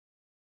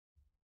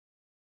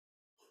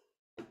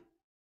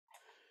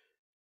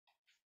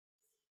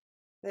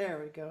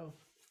There we go.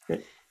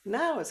 Great.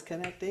 Now it's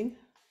connecting.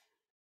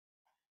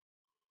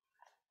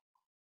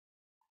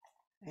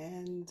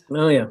 And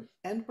Oh yeah.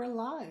 and we're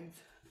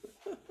live.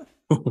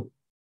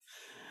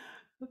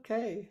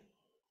 Okay.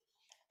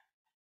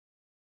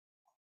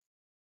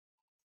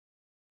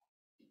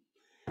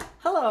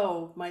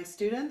 Hello, my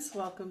students.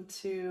 Welcome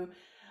to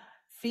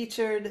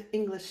Featured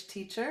English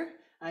Teacher.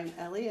 I'm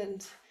Ellie,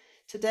 and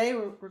today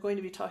we're going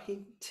to be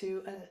talking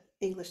to an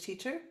English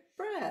teacher,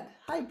 Brad.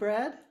 Hi,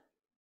 Brad.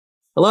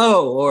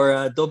 Hello,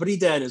 or Dobry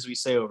den, as we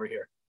say over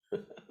here.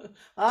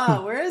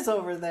 Where is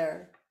over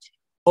there?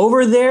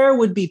 Over there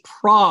would be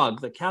Prague,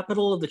 the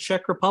capital of the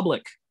Czech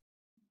Republic.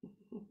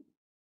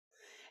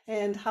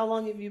 And how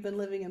long have you been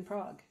living in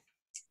Prague?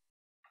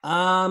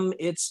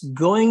 It's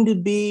going to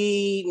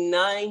be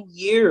 9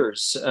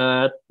 years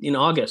in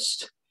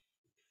August.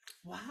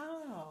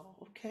 Wow.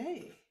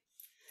 Okay.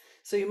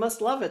 So you must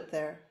love it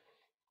there.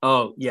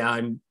 Oh yeah,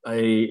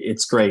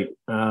 it's great.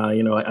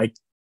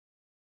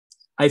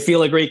 I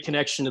feel a great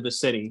connection to the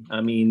city.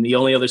 I mean, the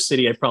only other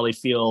city I probably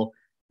feel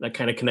that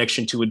kind of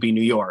connection to would be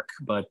New York,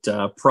 but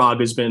Prague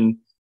has been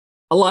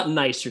a lot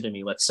nicer to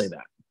me. Let's say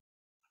that.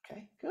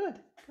 Okay, good,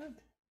 good.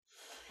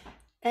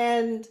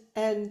 And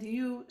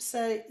you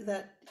say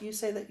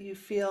that you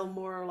feel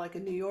more like a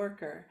New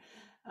Yorker.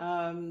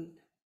 Um,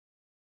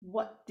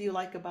 what do you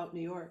like about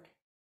New York?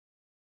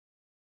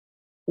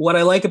 What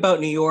I like about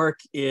New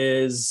York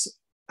is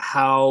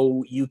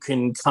how you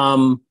can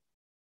come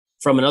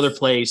from another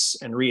place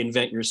and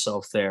reinvent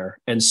yourself there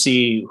and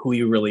see who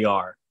you really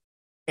are.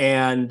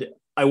 And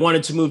I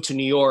wanted to move to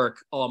New York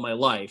all my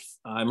life.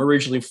 I'm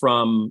originally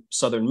from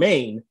Southern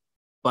Maine,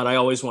 but I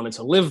always wanted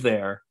to live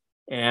there.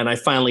 And I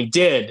finally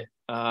did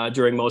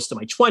during most of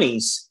my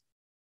 20s.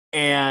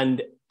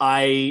 And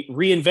I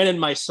reinvented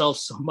myself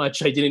so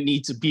much I didn't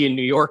need to be in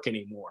New York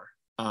anymore.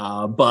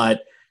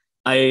 But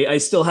I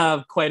still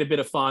have quite a bit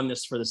of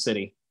fondness for the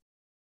city.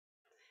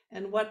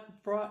 And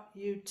what brought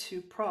you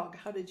to Prague?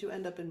 How did you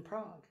end up in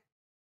Prague?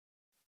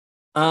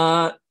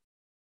 Uh,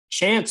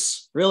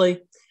 Chance,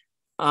 really.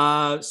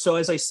 So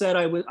as I said,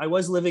 I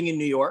was living in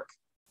New York,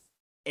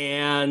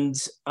 and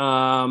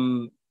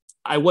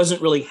I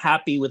wasn't really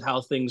happy with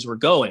how things were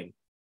going.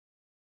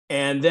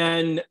 And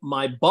then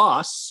my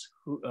boss,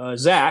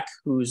 Zach,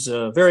 who's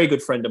a very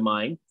good friend of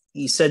mine,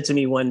 he said to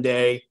me one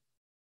day,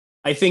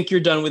 "I think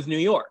you're done with New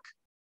York."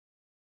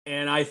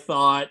 And I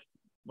thought,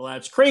 well,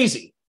 that's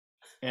crazy.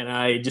 And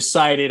I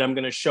decided I'm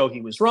going to show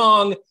he was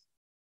wrong,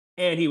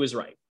 and he was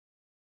right.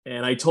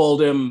 And I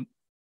told him,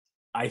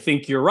 "I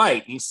think you're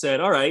right." He said,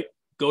 "All right,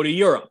 go to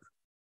Europe."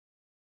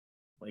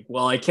 Like,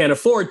 well, I can't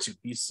afford to.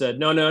 He said,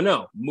 "No, no,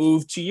 no.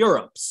 Move to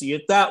Europe. See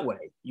it that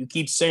way. You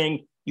keep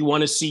saying you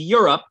want to see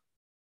Europe,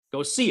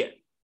 go see it."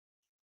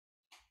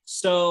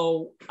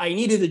 So I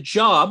needed a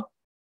job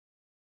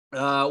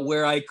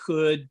where I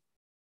could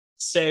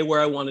say where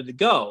I wanted to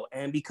go.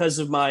 And because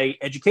of my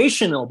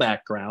educational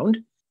background,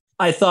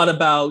 I thought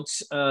about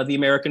the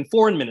American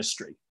Foreign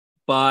Ministry.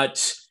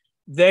 But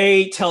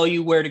they tell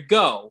you where to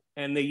go,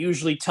 and they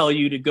usually tell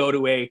you to go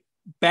to a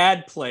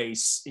bad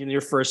place in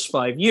your first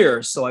 5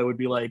 years. So I would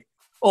be like,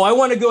 "Oh, I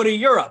want to go to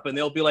Europe," and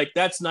they'll be like,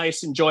 "That's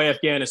nice, enjoy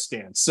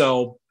Afghanistan."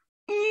 So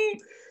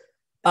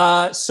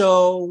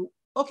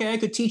okay, I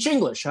could teach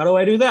English. How do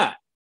I do that?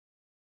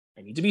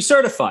 I need to be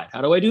certified.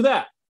 How do I do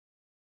that?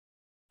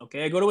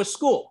 Okay, I go to a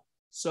school.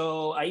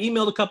 So I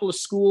emailed a couple of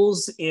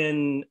schools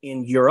in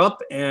Europe,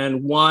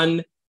 and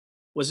one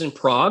was in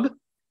Prague,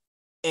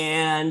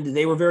 and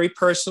they were very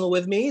personal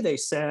with me. They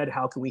said,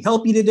 "How can we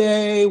help you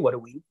today? What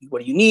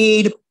do you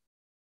need?"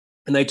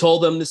 And I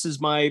told them, "This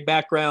is my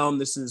background.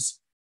 This is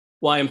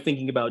why I'm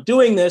thinking about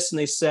doing this." And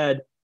they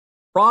said,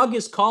 "Prague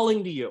is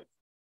calling to you."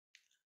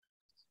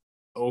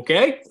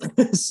 Okay.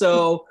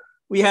 So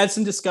we had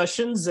some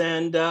discussions,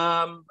 and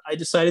I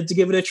decided to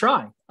give it a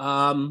try.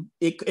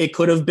 It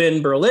could have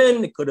been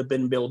Berlin, it could have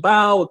been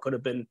Bilbao, it could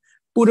have been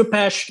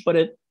Budapest, but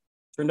it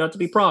turned out to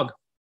be Prague.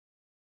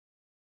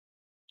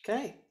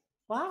 Okay.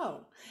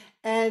 Wow.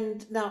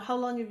 And now, how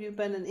long have you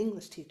been an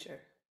English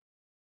teacher?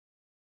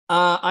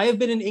 I have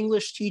been an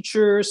English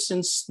teacher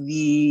since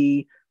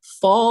the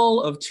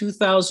fall of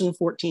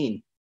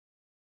 2014.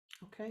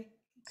 Okay.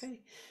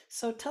 Okay.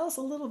 So tell us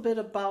a little bit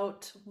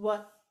about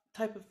what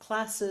type of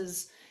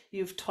classes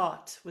you've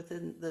taught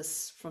within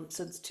this from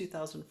since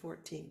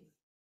 2014.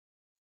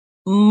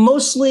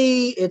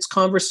 Mostly it's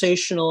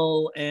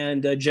conversational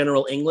and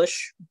general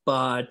English,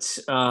 but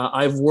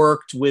I've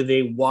worked with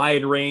a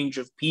wide range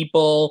of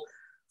people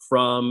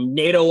from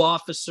NATO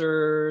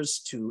officers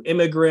to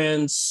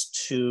immigrants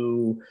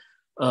to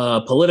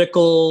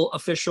political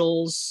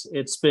officials.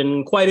 It's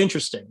been quite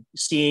interesting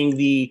seeing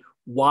the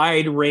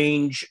wide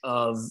range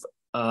of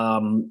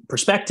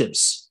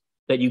perspectives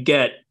that you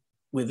get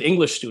with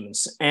English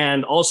students,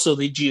 and also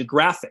the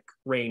geographic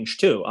range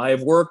too. I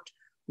have worked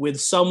with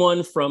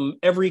someone from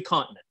every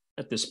continent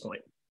at this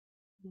point.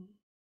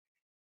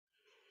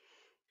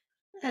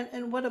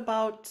 And what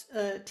about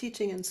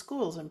teaching in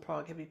schools in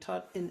Prague? Have you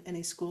taught in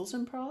any schools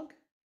in Prague?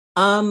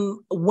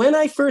 When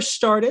I first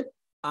started,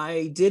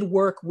 I did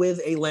work with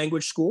a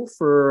language school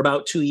for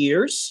about 2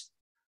 years,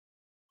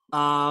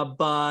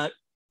 but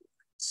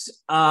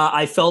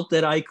I felt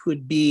that I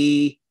could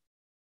be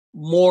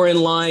more in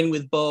line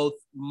with both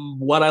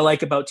what I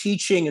like about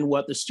teaching and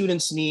what the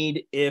students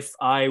need if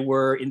I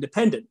were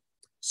independent.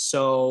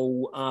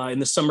 So in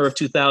the summer of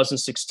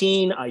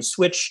 2016, I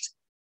switched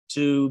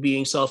to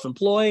being self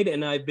employed,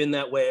 and I've been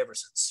that way ever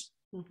since.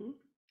 Hmm.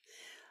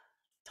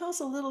 Tell us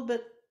a little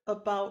bit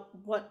about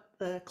what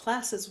the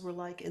classes were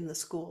like in the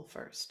school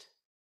first.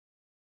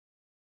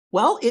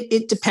 Well,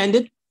 it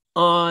depended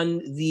on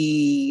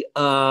the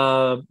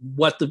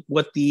what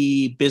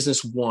the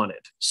business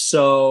wanted.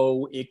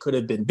 So it could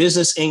have been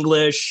business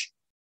English,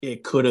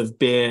 it could have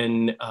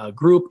been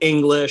group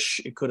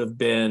English, it could have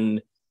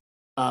been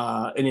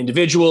an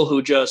individual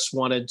who just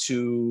wanted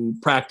to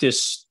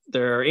practice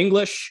their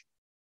English.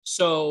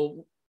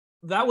 So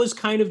that was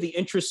kind of the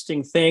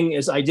interesting thing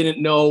is I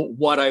didn't know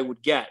what I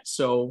would get.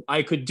 So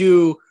I could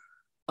do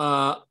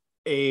uh,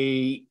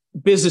 a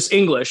business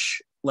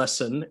English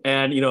lesson,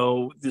 and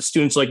the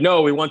students like,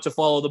 no, we want to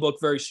follow the book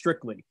very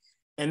strictly.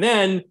 And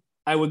then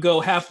I would go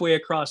halfway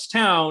across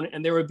town,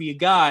 and there would be a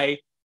guy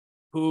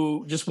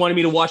who just wanted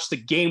me to watch the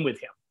game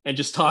with him and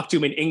just talk to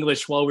him in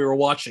English while we were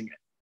watching it.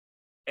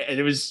 And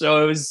it was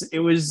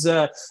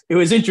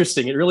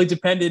interesting. It really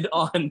depended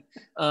on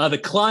the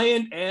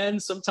client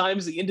and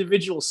sometimes the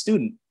individual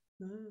student.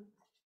 Mhm.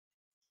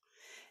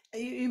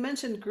 You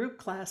mentioned group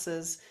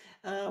classes.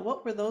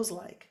 What were those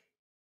like?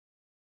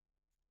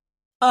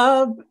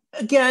 Uh,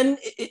 Again,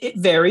 it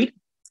varied.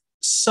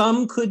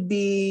 Some could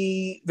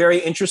be very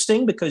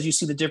interesting because you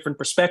see the different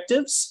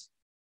perspectives,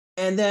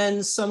 and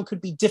then some could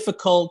be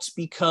difficult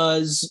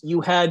because you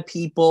had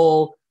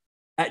people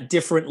at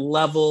different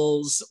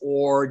levels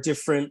or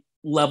different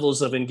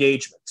levels of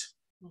engagement.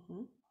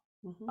 Hmm.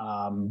 Hmm.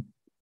 Um,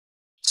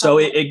 How so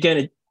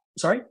about?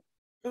 sorry.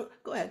 Oh,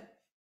 go ahead.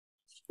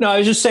 No, I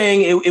was just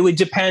saying it would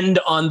depend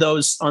on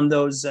those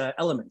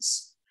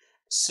elements.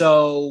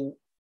 So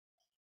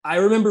I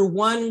remember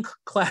one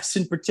class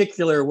in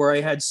particular where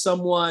I had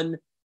someone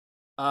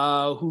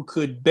who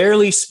could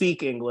barely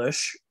speak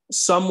English,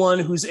 someone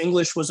whose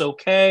English was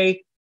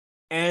okay,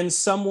 and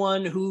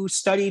someone who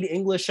studied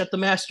English at the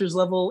master's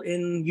level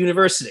in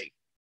university.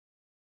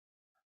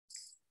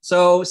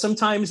 So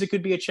sometimes it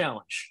could be a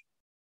challenge.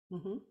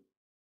 Hmm.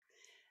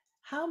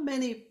 How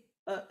many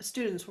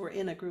students were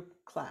in a group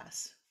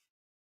class?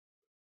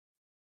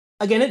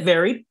 Again, it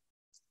varied.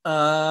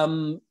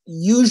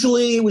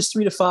 Usually it was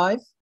 3 to 5,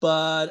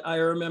 but I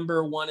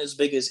remember one as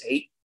big as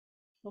 8.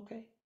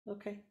 Okay,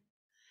 okay.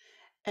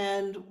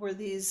 And were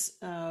these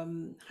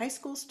high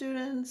school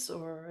students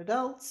or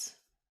adults?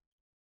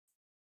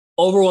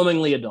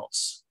 Overwhelmingly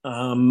adults.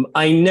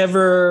 I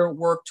never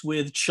worked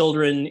with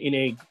children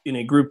in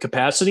a group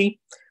capacity,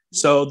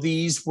 so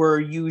these were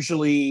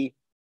usually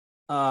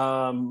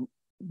um,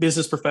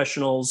 business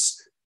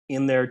professionals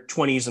in their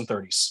 20s and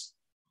 30s.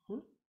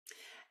 Mhm.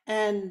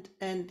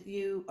 And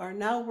you are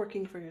now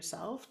working for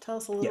yourself. Tell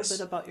us a little bit Yes.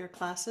 about your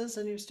classes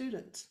and your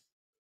students.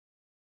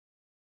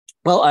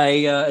 Well,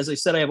 as I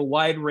said, I have a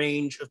wide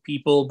range of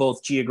people,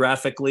 both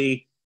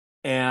geographically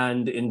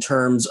and in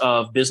terms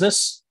of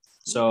business.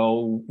 Mhm.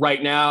 So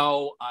right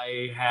now,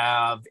 I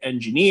have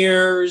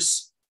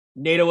engineers,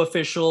 NATO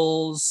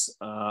officials,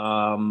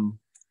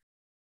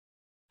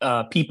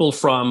 people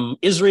from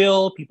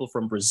Israel, people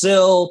from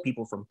Brazil,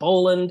 people from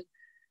Poland.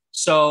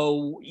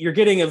 So you're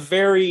getting a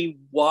very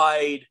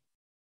wide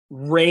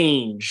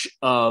range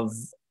of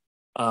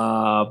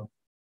uh,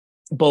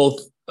 both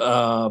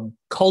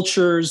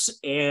cultures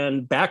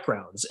and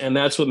backgrounds. And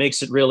that's what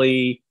makes it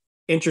really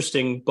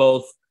interesting,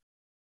 both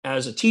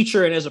as a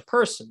teacher and as a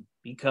person,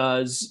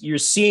 because you're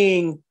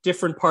seeing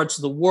different parts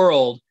of the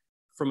world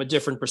from a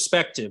different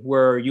perspective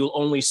where you'll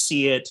only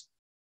see it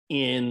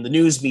in the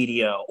news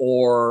media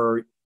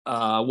or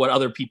what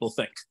other people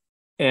think.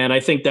 And I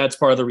think that's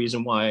part of the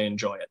reason why I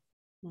enjoy it.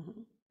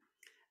 Mhm.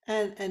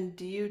 And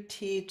do you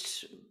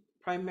teach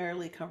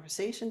primarily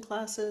conversation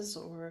classes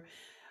or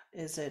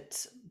is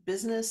it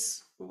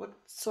business? What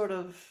sort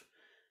of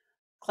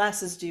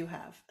classes do you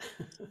have?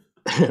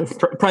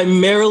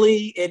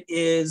 Primarily, it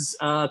is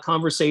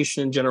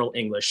conversation in general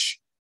English.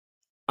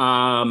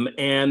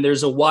 And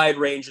there's a wide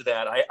range of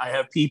that. I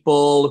have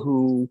people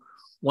who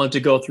want to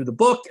go through the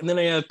book, and then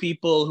I have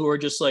people who are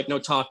just like, no,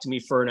 talk to me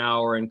for an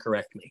hour and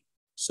correct me.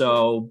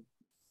 So,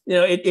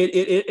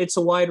 it's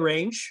a wide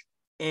range,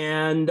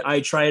 and I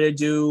try to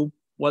do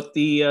what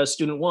the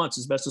student wants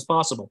as best as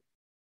possible.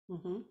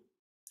 Hmm.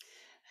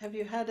 Have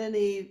you had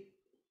any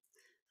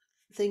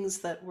things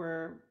that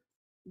were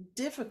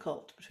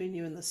difficult between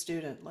you and the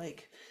student?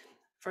 Like,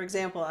 for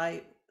example,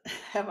 I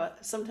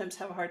sometimes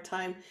have a hard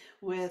time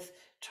with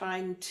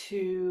trying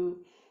to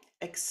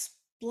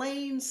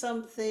explain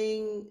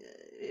something.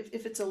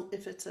 If it's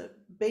a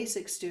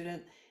basic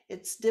student,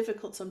 it's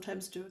difficult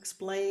sometimes to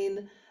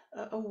explain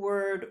a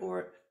word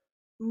or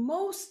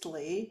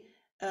mostly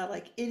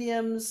like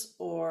idioms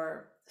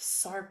or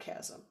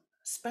sarcasm,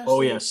 Oh,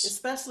 especially yes.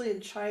 especially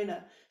in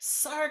China.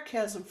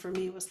 Sarcasm for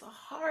me was the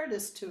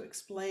hardest to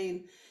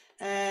explain,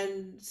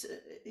 and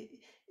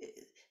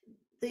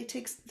they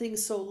take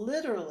things so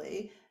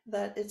literally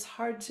that it's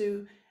hard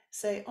to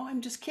say, "Oh,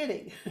 I'm just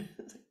kidding."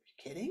 It's like, "You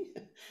kidding?"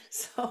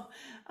 So,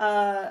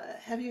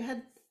 have you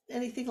had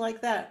anything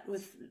like that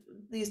with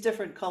these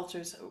different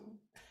cultures?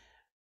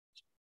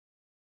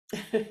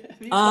 Have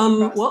you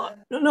come across Well,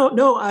 that?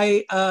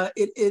 no.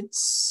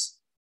 It's.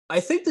 I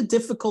think the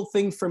difficult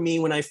thing for me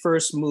when I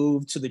first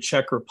moved to the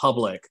Czech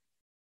Republic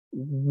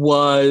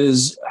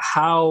was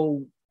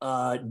how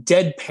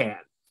deadpan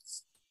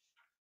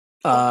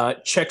Oh,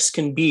 Czechs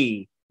can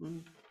be,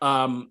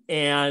 mm,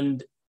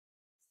 and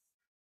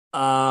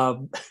uh,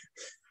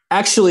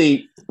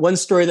 actually, one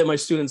story that my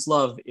students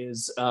love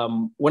is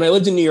when I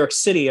lived in New York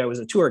City, I was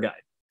a tour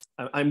guide.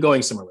 I'm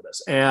going somewhere with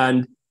this,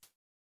 and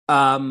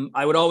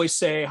I would always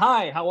say,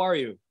 "Hi, how are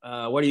you?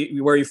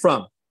 Where are you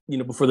from?" You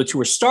know, before the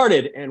tour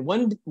started. And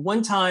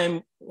one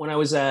time when I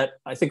was at,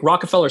 I think,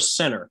 Rockefeller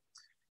Center,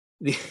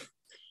 the,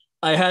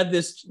 I had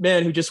this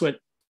man who just went,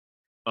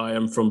 "I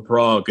am from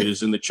Prague. It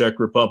is in the Czech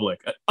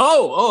Republic."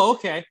 Oh,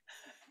 okay.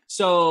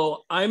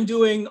 So I'm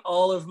doing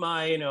all of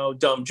my,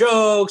 dumb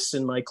jokes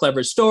and my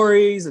clever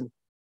stories, and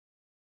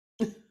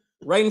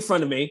right in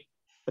front of me,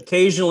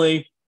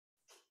 occasionally.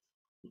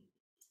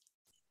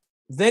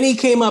 Then he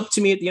came up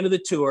to me at the end of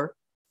the tour.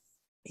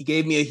 He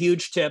gave me a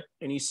huge tip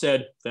and he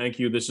said, "Thank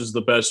you. This is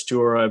the best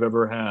tour I've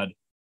ever had."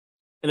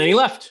 And then he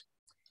left.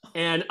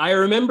 And I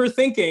remember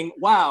thinking,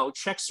 wow,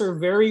 Czechs are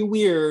very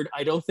weird.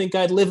 I don't think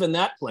I'd live in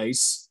that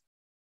place.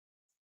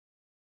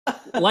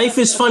 Life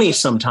is funny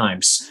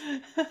sometimes.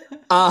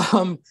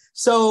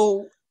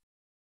 So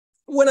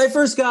when I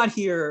first got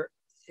here,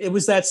 it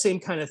was that same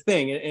kind of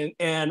thing.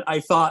 And I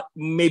thought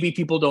maybe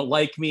people don't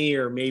like me,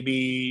 or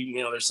maybe,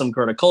 there's some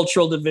kind of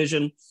cultural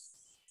division.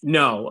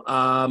 No,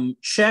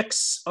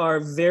 Czechs are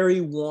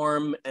very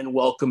warm and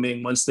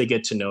welcoming once they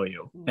get to know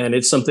you. And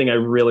it's something I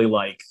really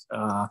like.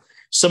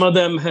 Some of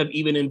them have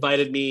even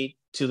invited me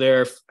to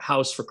their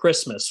house for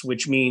Christmas,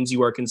 which means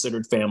you are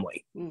considered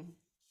family. Mm.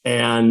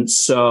 And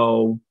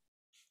so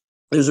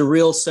there's a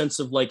real sense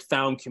of like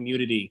found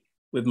community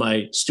with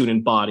my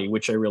student body,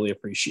 which I really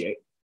appreciate.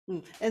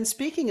 Mm. And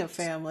speaking of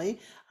family,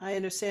 I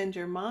understand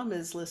your mom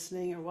is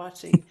listening or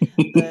watching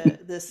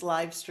this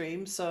live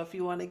stream. So if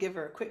you want to give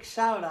her a quick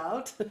shout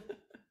out.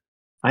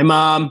 Hi,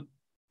 Mom.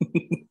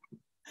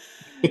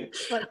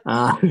 But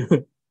Uh,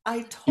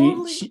 I she,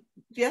 totally, she,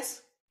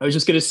 yes. I was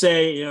just gonna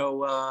say,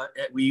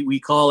 we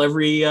call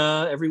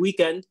every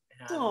weekend,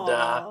 and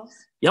Aw.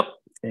 yep,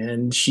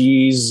 and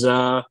she's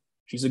a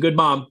good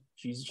mom.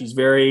 She's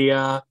very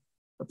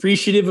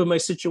appreciative of my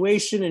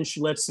situation, and she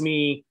lets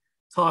me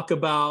talk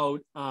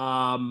about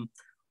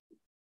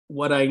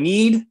what I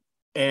need,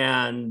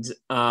 and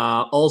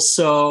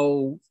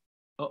also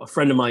a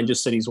friend of mine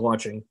just said he's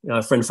watching,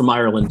 a friend from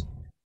Ireland.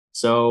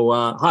 So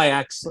hi,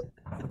 Ax,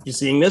 if you're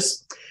seeing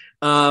this.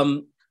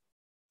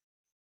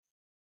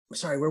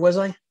 Sorry, where was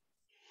I?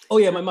 Oh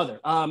yeah, my mother.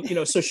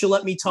 So she'll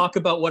let me talk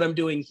about what I'm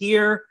doing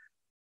here,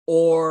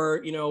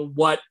 or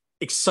what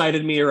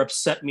excited me or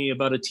upset me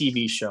about a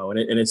TV show, and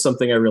it's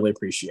something I really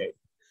appreciate.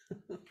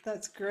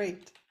 That's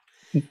great.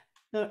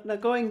 Now,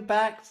 going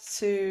back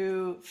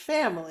to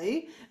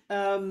family,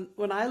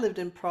 when I lived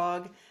in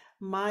Prague,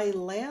 my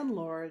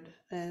landlord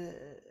and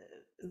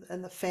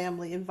the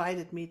family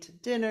invited me to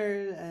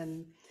dinner,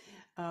 and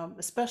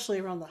especially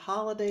around the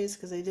holidays,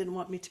 because they didn't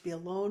want me to be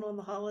alone on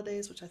the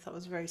holidays, which I thought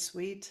was very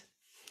sweet.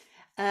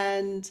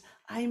 And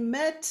I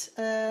met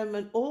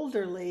an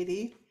older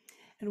lady,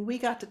 and we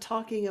got to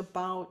talking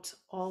about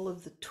all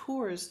of the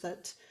tours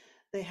that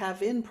they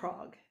have in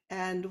Prague.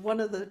 And one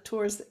of the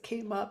tours that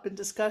came up in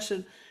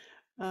discussion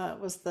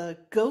was the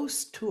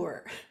ghost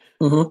tour.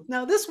 Mm-hmm.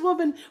 Now, this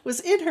woman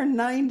was in her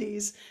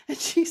 90s, and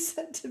she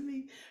said to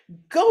me,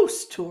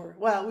 "Ghost tour."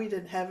 Well, we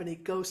didn't have any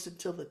ghosts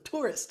until the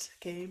tourists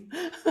came.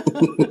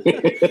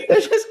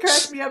 It just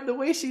cracked me up the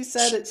way she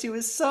said it. She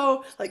was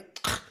so like,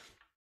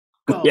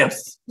 Yeah.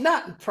 "Ghosts,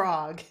 not in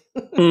Prague."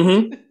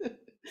 Mm-hmm.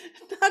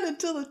 Not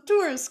until the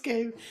tourists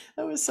came.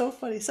 That was so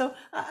funny. So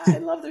I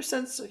love their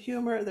sense of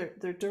humor,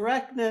 their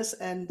directness,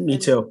 Me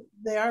and too.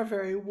 they are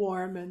very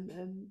warm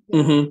and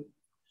yeah. Mm-hmm.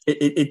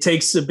 It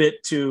takes a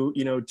bit to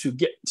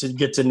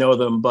get to know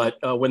them, but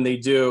when they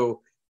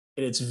do,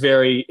 it's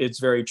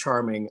very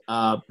charming.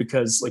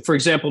 Because, like, for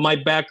example, my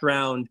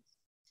background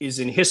is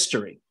in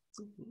history,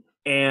 Mhm.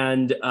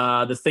 and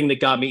the thing that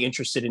got me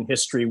interested in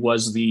history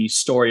was the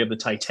story of the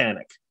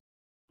Titanic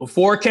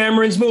before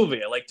Cameron's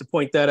movie. I like to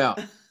point that out.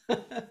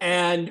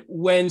 And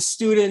when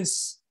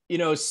students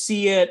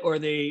see it, or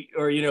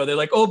they're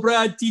like, "Oh,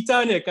 Brad,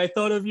 Titanic, I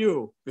thought of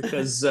you,"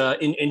 because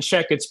in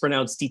Czech it's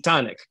pronounced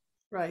Titanic.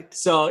 Right.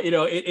 So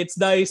it's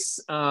nice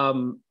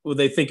when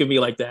they think of me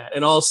like that.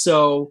 And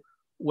also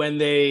when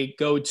they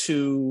go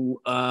to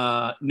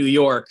New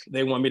York,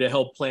 they want me to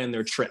help plan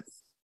their trip.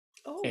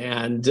 Oh.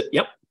 And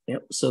yep.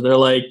 So they're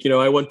like,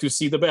 "I want to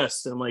see the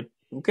best," and I'm like,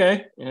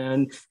 "Okay."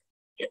 And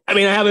I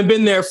mean, I haven't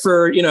been there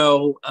for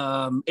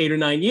 8 or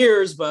 9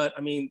 years, but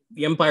I mean,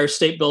 the Empire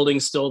State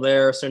Building's still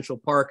there, Central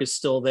Park is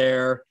still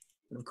there.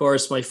 Of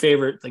course, my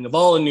favorite thing of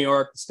all in New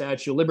York, the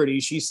Statue of Liberty,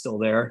 she's still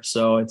there,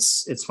 so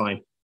it's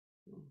fine.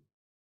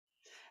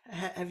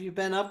 Have you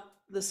been up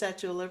the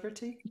Statue of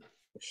Liberty?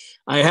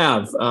 I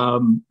have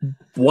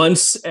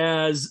once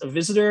as a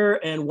visitor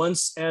and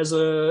once as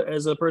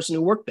a person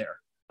who worked there.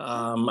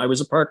 I was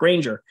a park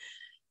ranger,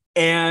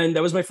 and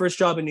that was my first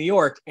job in New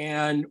York.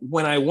 And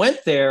when I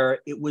went there,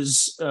 it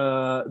was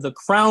the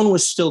crown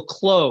was still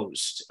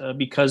closed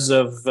because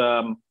of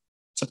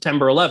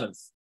September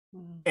 11th.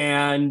 Mm.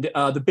 And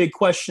the big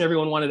question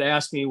everyone wanted to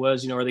ask me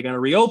was, are they going to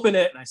reopen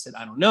it? And I said,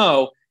 I don't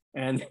know.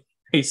 And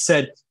they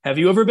said, have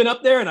you ever been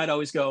up there? And I'd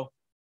always go,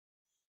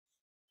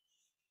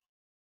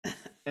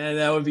 and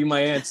that would be my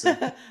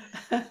answer.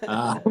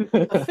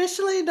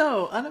 Officially,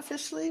 no.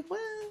 Unofficially,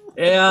 well.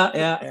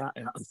 Yeah.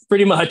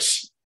 Pretty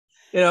much.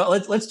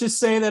 Let's just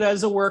say that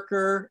as a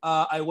worker,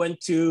 I went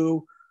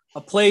to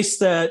a place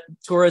that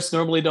tourists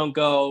normally don't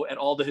go at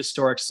all the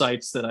historic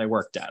sites that I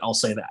worked at. I'll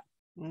say that.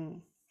 Mm,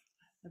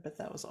 I bet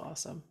that was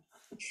awesome.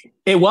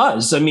 It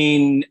was. I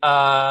mean,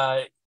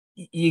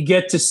 you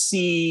get to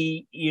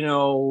see,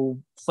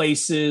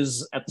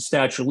 places at the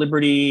Statue of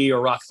Liberty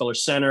or Rockefeller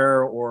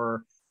Center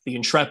or the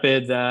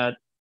Intrepid that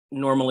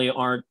normally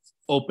aren't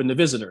open to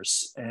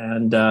visitors,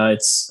 and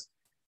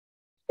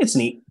it's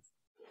neat.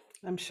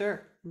 I'm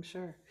sure.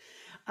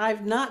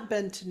 I've not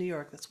been to New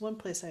York. That's one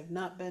place I've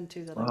not been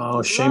to that I would Oh,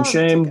 love to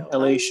shame, go.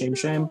 LA,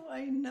 shame.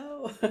 I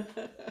know.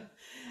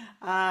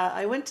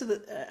 I went to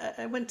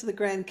the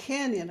Grand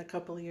Canyon a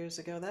couple of years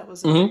ago. That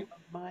was a Mm-hmm. dream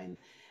of mine,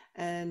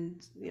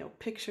 and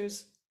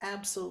pictures,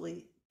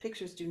 absolutely,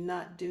 pictures do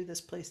not do this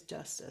place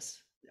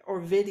justice, or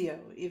video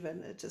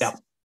even. Yeah.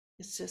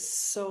 It's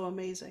just so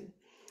amazing,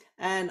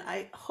 and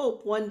I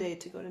hope one day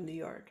to go to New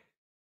York.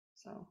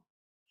 So.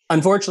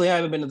 Unfortunately, I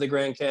haven't been to the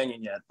Grand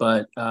Canyon yet,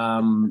 but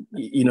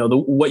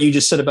what you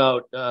just said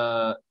about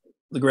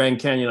the Grand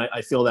Canyon,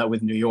 I feel that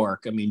with New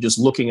York. I mean, just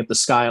looking at the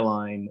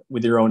skyline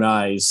with your own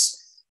eyes,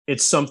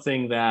 it's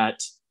something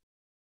that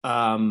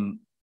the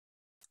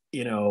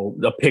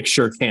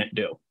picture can't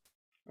do.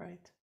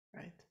 Right.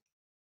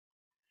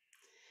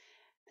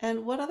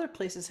 And what other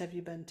places have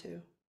you been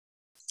to?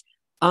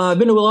 I've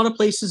been to a lot of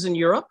places in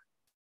Europe.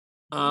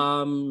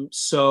 Mhm.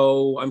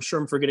 So I'm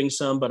sure I'm forgetting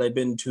some, but I've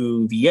been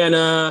to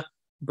Vienna,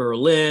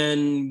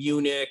 Berlin,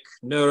 Munich,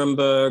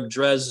 Nuremberg,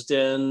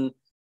 Dresden,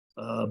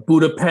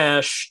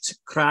 Budapest,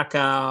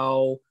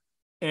 Krakow,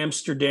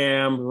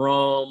 Amsterdam,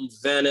 Rome,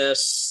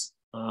 Venice.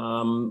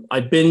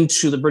 I've been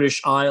to the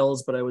British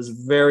Isles, but I was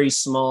very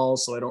small,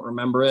 so I don't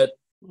remember it.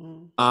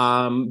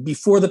 Mm.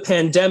 Before the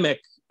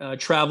pandemic,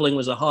 traveling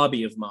was a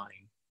hobby of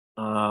mine,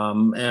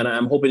 and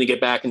I'm hoping to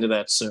get back into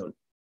that soon.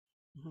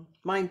 Mhm.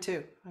 Mine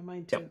too.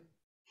 Mine Yep. too.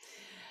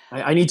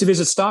 I need to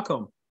visit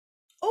Stockholm.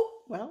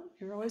 Oh, well,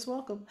 you're always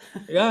welcome.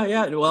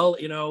 Yeah. Well,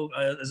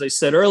 as I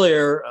said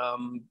earlier,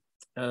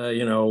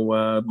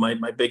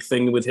 my big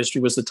thing with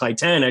history was the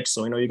Titanic.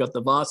 So I know you got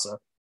the Vasa.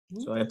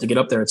 So I have to get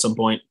up there at some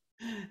point.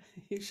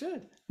 You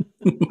should.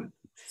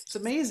 It's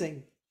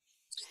amazing.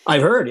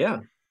 I've heard, yeah.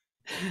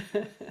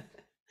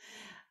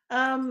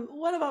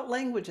 What about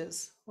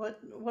languages?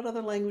 What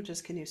other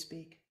languages can you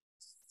speak?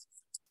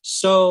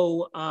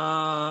 So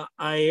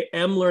I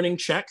am learning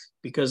Czech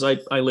because I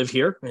live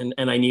here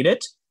and I need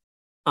it.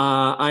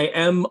 I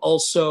am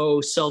also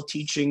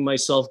self-teaching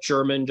myself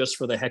German just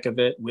for the heck of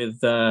it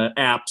with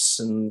apps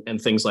and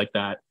things like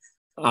that.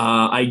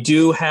 I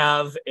do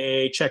have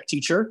a Czech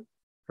teacher.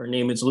 Her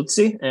name is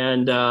Lucy,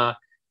 and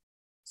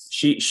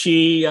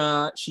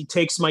she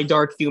takes my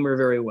dark humor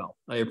very well.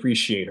 I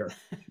appreciate her.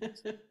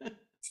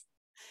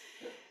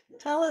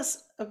 Tell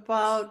us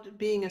about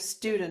being a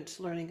student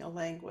learning a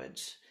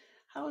language.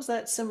 How is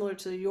that similar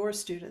to your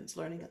students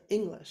learning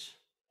English?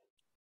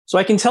 So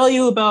I can tell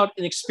you about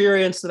an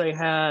experience that I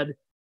had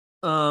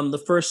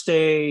the first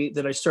day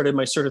that I started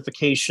my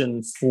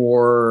certification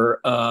for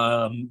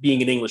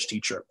being an English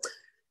teacher.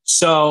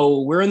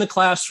 So we're in the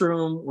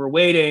classroom, we're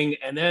waiting,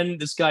 and then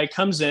this guy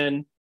comes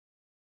in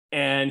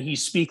and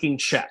he's speaking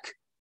Czech.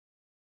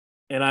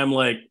 And I'm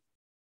like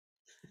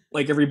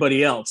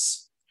everybody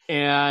else.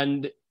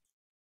 And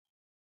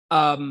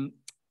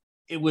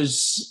it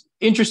was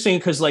interesting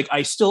because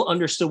I still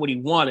understood what he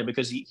wanted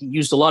because he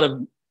used a lot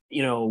of,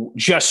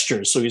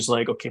 gestures. So he's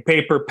like, okay,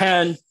 paper,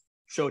 pen,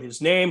 showed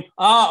his name.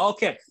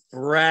 Okay.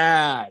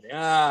 Brad.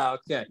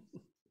 Okay.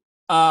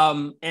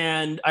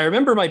 And I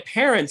remember my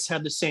parents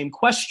had the same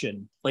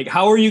question, like,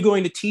 how are you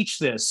going to teach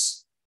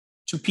this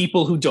to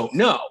people who don't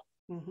know?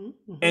 Mm-hmm,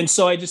 mm-hmm. And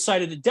so I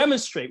decided to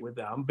demonstrate with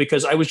them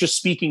because I was just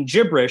speaking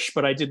gibberish,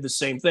 but I did the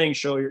same thing.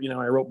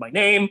 I wrote my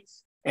name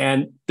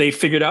and they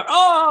figured out,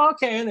 oh,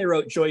 okay. And they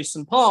wrote Joyce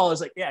and Paul. I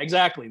was like, yeah,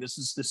 exactly. This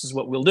is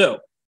what we'll do.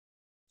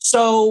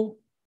 So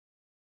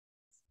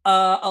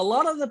a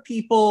lot of the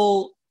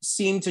people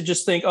seem to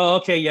just think, oh,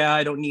 okay, yeah,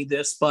 I don't need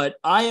this. But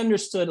I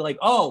understood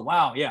oh,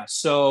 wow, yeah.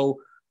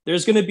 So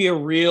there's going to be a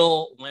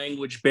real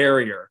language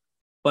barrier,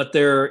 but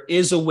there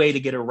is a way to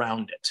get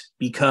around it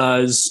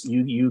because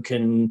you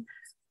can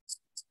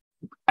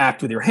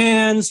act with your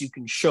hands, you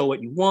can show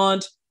what you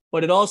want,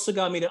 but it also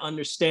got me to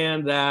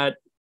understand that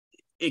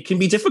it can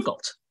be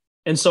difficult.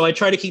 And so I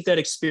try to keep that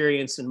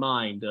experience in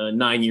mind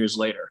 9 years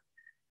later.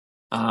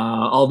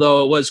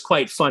 Although it was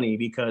quite funny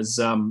because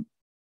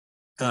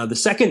the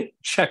second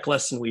Czech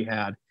lesson we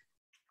had,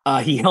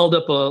 he held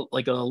up a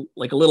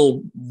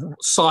little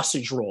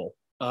sausage roll.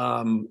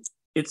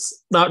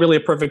 It's not really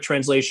a perfect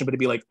translation, but it'd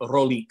be like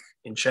rolik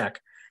in Czech.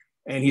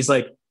 And he's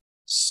like,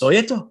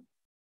 "Sojeto,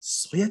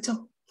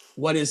 sojeto,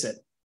 what is it?"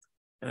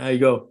 And I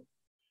go,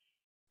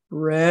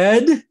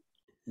 "Bread,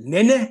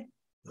 nene,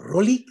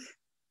 rolik,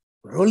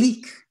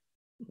 rolik."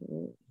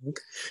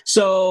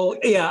 So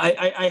yeah,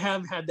 I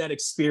have had that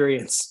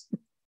experience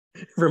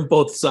from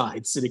both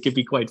sides, and it can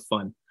be quite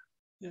fun.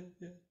 Yeah,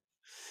 yeah.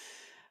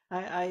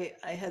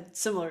 I had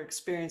similar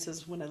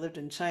experiences when I lived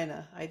in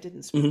China. I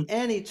didn't speak Mm-hmm.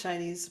 any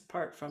Chinese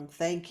apart from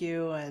thank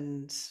you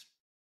and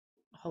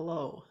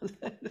hello.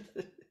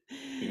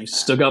 You Uh,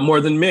 still got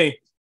more than me.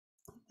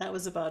 that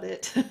was about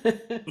it.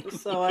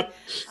 So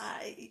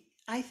I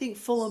I think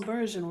full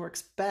immersion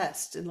works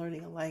best in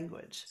learning a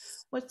language.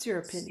 What's your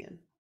opinion?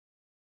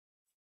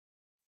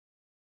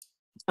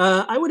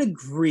 I would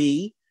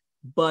agree,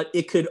 but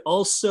it could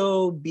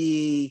also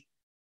be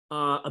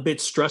a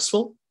bit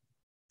stressful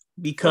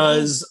Oh,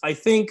 because I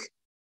think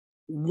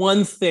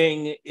one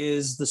thing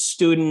is the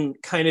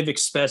student kind of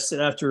expects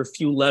that after a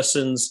few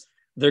lessons,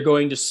 they're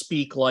going to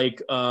speak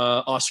like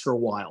Oscar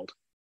Wilde.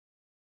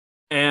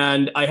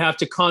 And I have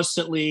to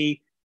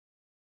constantly,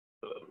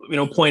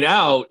 point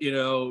out,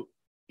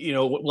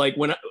 like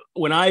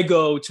when I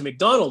go to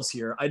McDonald's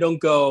here, I don't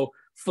go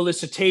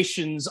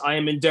felicitations. I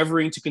am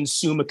endeavoring to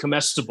consume a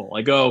comestible.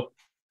 I go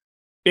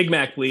Big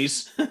Mac,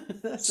 please.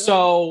 that's right.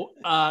 So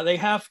they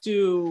have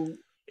to,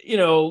 you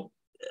know,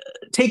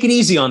 take it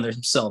easy on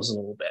themselves a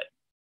little bit.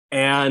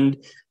 And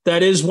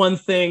that is one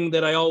thing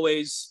that I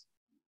always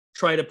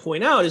try to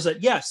point out is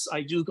that, yes,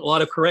 I do a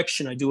lot of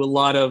correction. I do a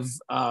lot of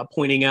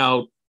pointing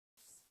out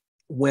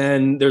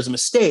when there's a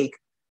mistake.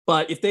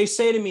 But if they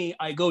say to me,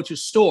 I go to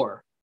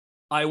store,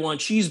 I want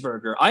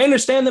cheeseburger, I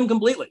understand them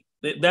completely.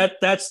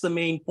 That's the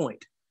main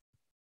point.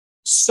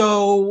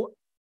 So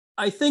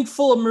I think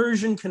full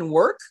immersion can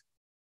work,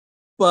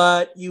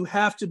 but you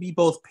have to be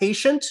both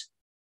patient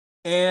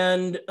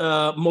and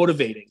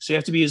motivating. So you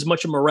have to be as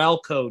much a morale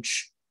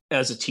coach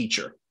as a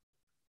teacher.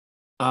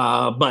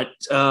 But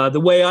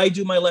the way I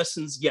do my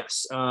lessons,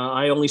 yes,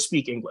 I only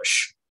speak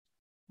English,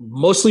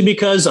 mostly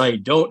because I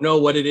don't know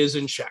what it is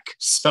in Czech.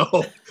 So,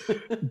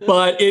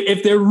 but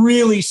if they're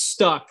really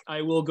stuck,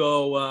 I will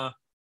go,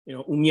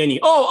 umieni.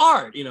 Oh,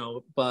 art,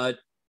 but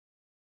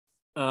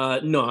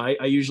no,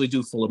 I usually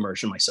do full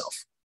immersion myself.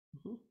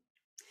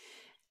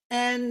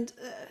 And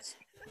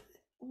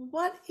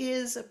what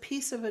is a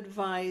piece of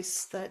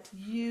advice that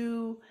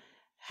you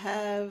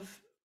have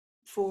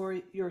for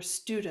your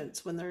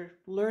students when they're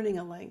learning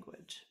a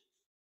language?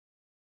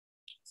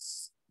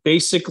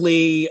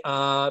 Basically,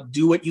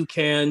 do what you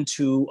can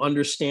to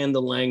understand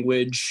the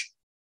language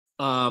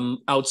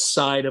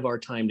outside of our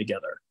time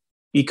together.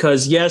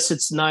 Because yes,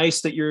 it's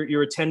nice that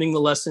you're attending the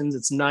lessons.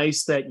 It's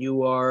nice that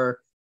you are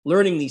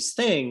learning these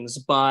things,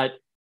 but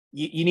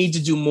you need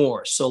to do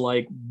more. So,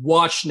 like,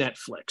 watch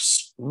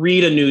Netflix,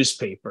 read a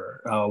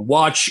newspaper,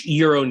 watch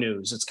Euro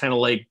News. It's kind of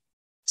like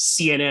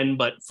CNN,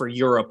 but for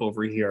Europe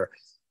over here.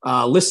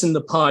 Listen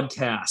to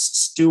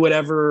podcasts. Do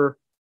whatever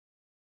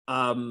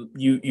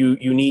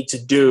you need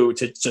to do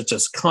to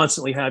just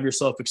constantly have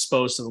yourself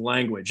exposed to the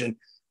language. And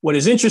what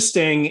is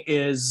interesting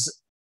is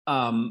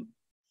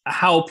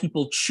how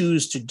people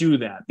choose to do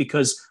that,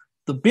 because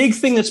the big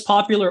thing that's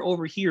popular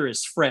over here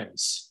is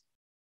Friends.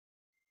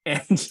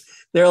 And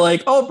they're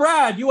like, "Oh,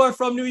 Brad, you are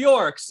from New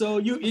York, so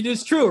it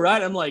is true, right?"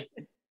 I'm like,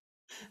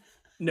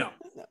 "No,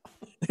 No.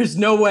 there's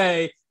no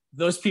way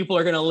those people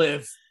are going to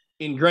live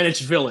in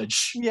Greenwich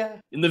Village, Yeah,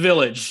 in the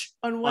village,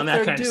 on on what that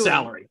they're kind of doing.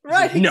 salary." It's like,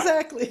 Right, no,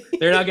 exactly.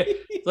 they're not going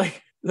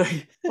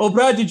to, oh,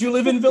 Brad, did you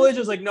live in Village? I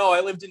was like, no,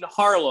 I lived in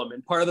Harlem.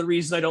 And part of the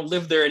reason I don't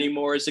live there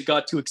anymore is it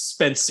got too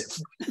expensive.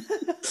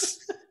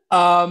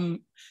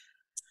 um,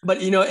 but,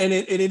 and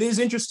it is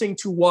interesting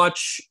to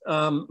watch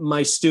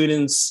my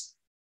students,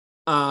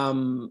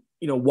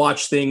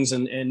 watch things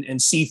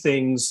and see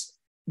things,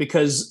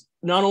 because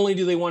not only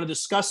do they want to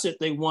discuss it,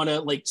 they want to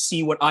like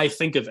see what I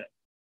think of it.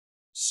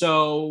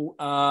 So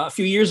a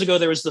few years ago,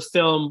 there was the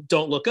film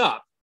Don't Look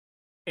Up.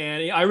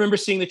 And I remember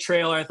seeing the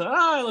trailer. I thought,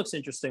 oh, it looks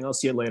interesting. I'll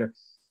see it later.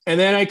 And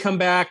then I come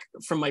back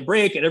from my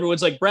break and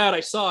everyone's like, Brad,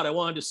 I saw it. I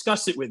want to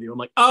discuss it with you. I'm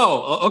like,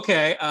 oh,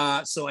 okay.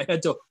 So I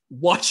had to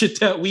watch it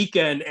that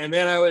weekend. And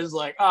then I was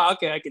like, oh,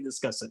 okay, I can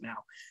discuss it now.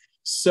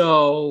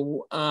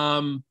 So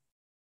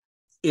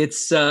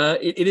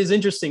it is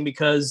interesting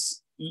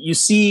because you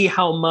see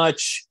how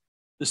much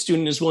the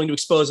student is willing to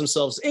expose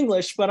themselves to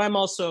English, but I'm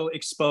also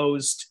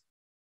exposed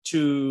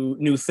to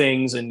new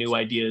things and new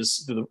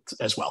ideas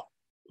as well.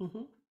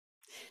 Mhm.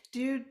 Do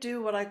you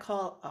do what I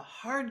call a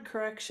hard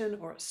correction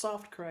or a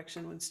soft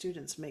correction when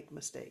students make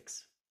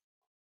mistakes?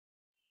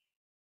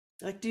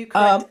 Like, do you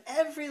correct Um,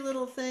 every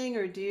little thing,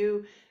 or do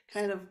you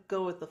kind of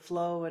go with the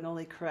flow and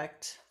only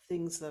correct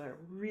things that are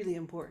really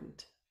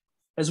important?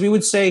 As we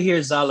would say here,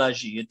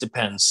 zależy, it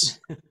depends.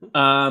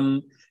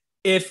 Um,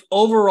 if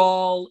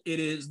overall it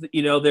is,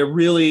 they're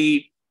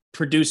really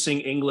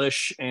producing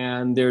English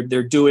and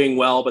they're doing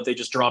well, but they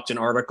just dropped an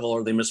article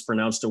or they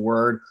mispronounced a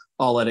word,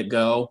 I'll let it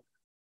go.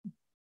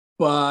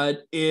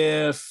 But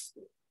if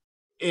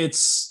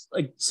it's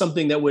like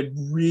something that would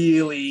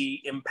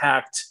really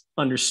impact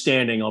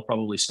understanding, I'll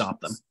probably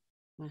stop them.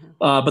 Mhm.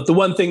 But the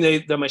one thing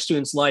that my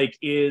students like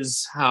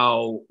is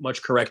how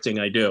much correcting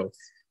I do.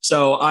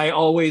 So I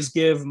always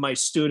give my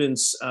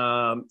students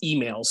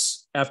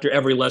emails after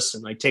every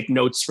lesson. I take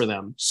notes for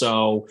them.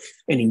 So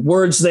any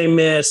words they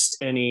missed,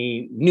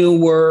 any new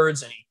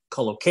words, any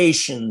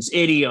collocations,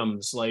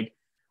 idioms, like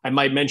I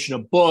might mention a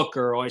book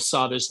or I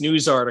saw this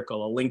news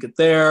article, I'll link it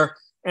there.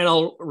 And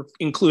I'll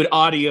include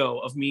audio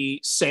of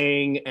me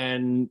saying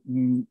and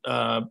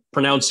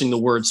pronouncing the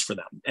words for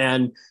them.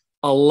 And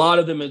a lot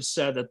of them have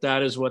said that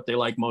that is what they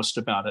like most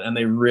about it. And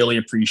they really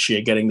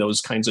appreciate getting those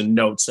kinds of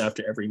notes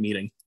after every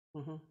meeting.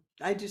 Mhm.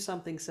 I do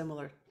something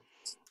similar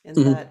in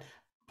Mm-hmm. that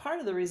part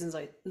of the reason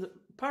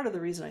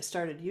I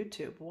started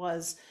YouTube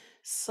was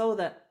so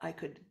that I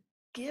could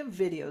give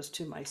videos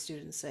to my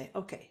students, say,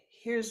 okay,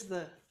 here's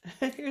the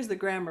here's the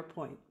grammar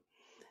point,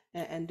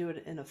 and do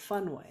it in a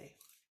fun way.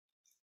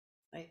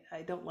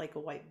 I don't like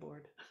a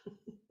whiteboard.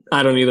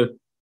 I don't either.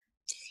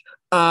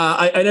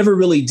 I never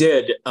really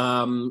did.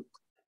 And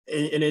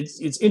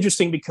it's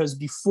interesting because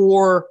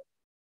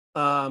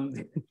um,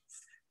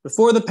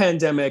 before the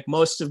pandemic,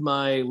 most of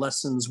my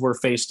lessons were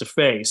face to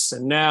face,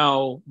 and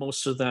now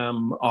most of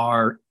them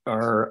are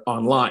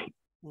online.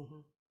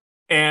 Mhm.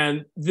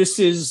 And this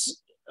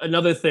is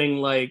another thing,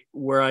 like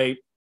where I,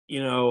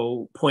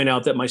 point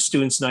out that my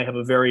students and I have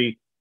a very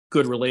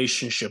good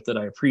relationship that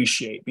I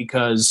appreciate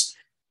because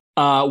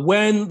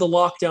when the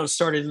lockdown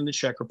started in the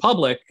Czech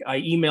Republic,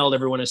 I emailed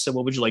everyone and said,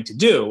 "What would you like to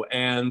do?"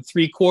 And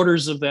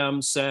three-quarters of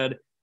them said,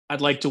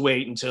 "I'd like to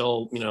wait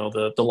until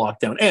the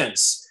lockdown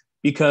ends,"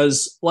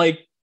 because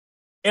like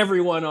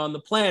everyone on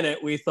the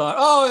planet, we thought,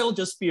 "Oh, it'll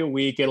just be a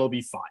week; it'll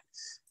be fine."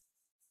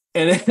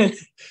 And then,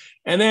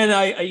 and then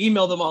I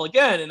emailed them all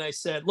again, and I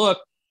said, "Look,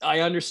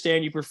 I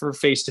understand you prefer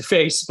face to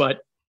face,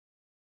 but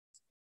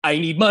I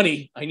need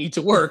money. I need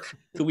to work.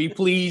 Could we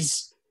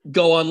please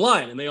go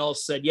online?" And they all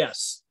said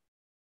yes.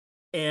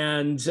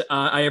 And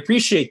I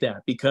appreciate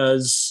that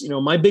because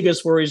my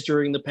biggest worries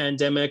during the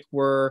pandemic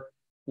were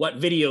what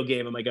video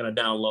game am I going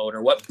to download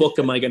or what book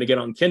am I going to get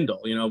on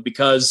Kindle?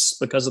 Because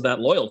of that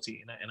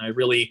loyalty, and I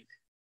really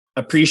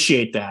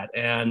appreciate that.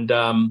 And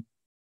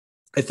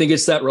I think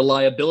it's that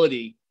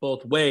reliability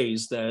both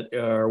ways that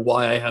are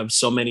why I have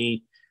so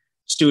many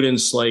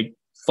students like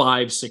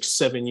 5, 6,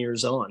 7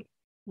 years on.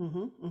 Hmm.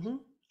 Hmm.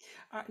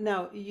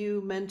 Now,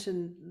 you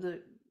mentioned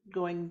the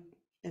going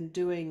and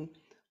doing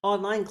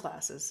online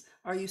classes.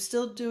 Are you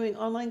still doing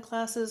online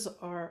classes,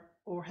 or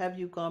have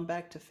you gone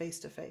back to face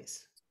to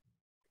face?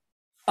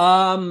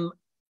 Um,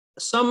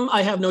 some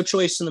I have no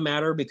choice in the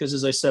matter because,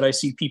 as I said, I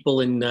see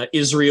people in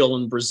Israel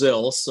and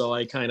Brazil, so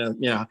I kind of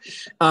yeah.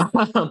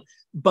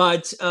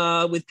 But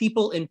with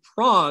people in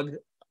Prague,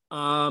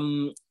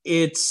 I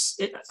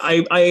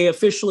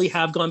officially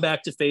have gone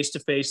back to face to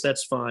face.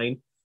 That's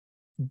fine,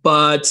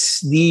 but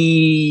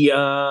the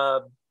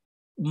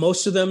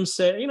most of them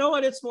say, you know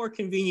what, it's more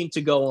convenient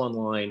to go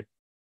online.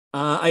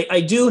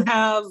 I do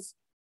have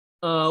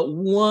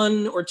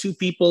one or two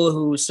people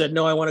who said,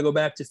 no, I want to go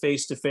back to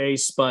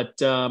face, but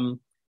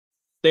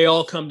they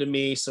all come to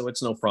me, so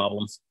it's no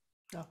problem.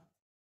 Oh,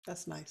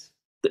 that's nice.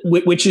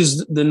 Which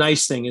is the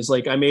nice thing is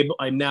like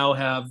I now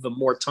have the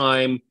more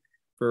time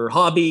for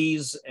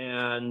hobbies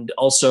and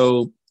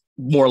also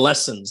more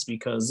lessons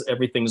because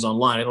everything's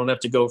online. I don't have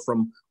to go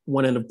from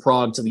one end of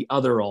Prague to the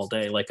other all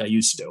day like I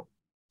used to. Mhm.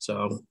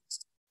 So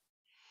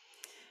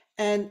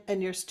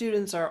And your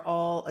students are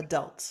all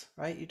adults,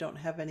 right? You don't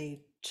have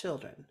any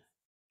children.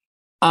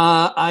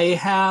 I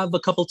have a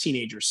couple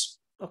teenagers.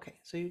 Okay,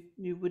 so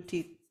you would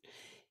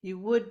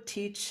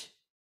teach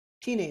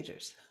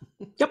teenagers.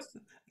 Yep.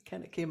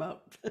 Kind of came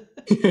out.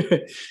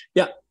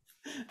 Yeah.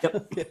 Yep.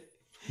 Okay.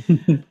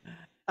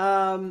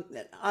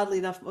 Oddly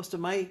enough, most of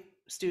my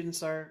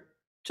students are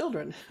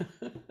children.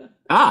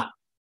 Ah,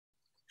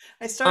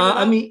 I started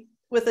I out mean,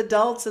 with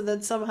adults and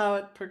then somehow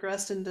it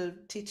progressed into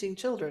teaching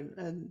children.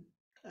 And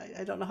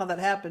I don't know how that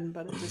happened,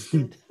 but it just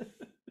did.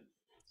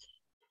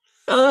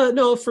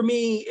 no, for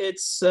me,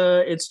 it's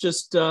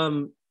just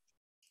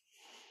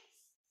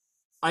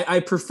I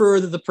prefer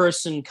that the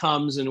person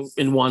comes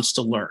and wants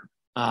to learn.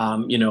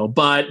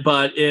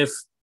 But if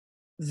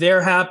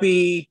they're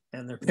happy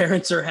and their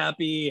parents are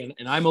happy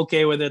and I'm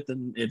okay with it,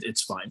 then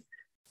it's fine.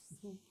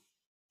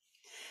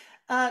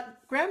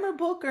 Grammar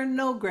book or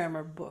no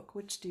grammar book?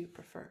 Which do you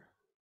prefer?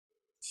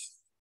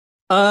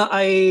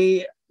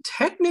 I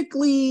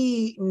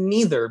technically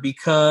neither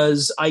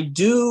because I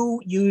do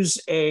use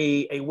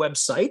a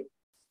website.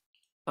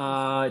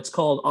 It's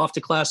called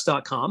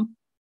offtoclass.com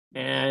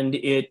and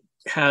it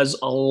has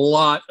a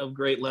lot of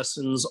great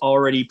lessons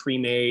already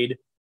pre-made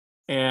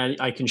and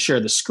I can share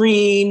the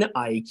screen.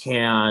 I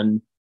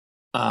can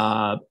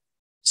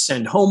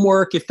send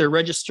homework if they're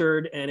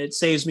registered, and it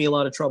saves me a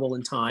lot of trouble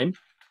and time.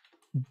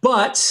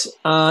 But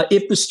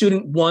if the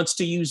student wants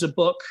to use a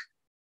book,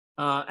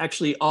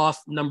 actually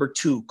off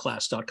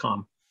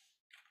number2class.com.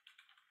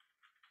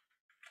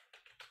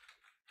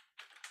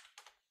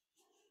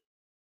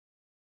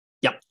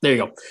 Yep, there you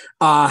go.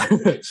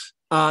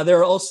 There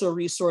are also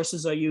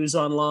resources I use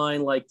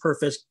online, like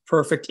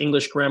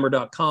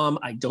perfectenglishgrammar.com.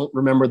 I don't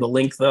remember the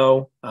link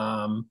though.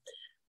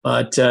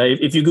 But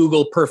if you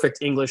Google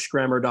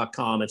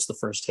perfectenglishgrammar.com, it's the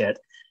first hit.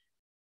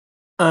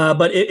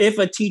 But if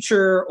a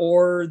teacher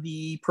or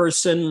the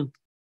person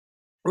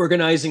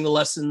organizing the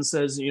lesson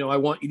says, I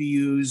want you to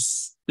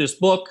use this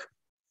book,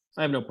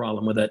 I have no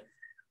problem with it.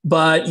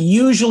 But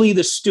usually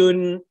the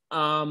student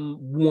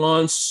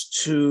wants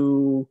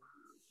to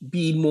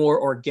be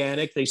more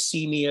organic. They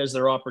see me as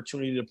their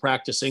opportunity to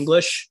practice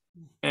English.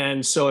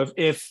 And so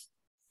if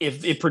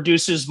it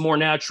produces more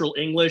natural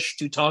English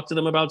to talk to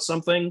them about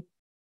something,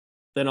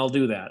 then I'll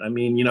do that. I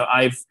mean,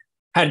 I've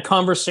had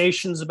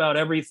conversations about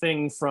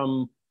everything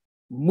from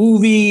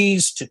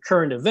movies to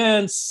current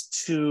events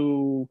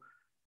to,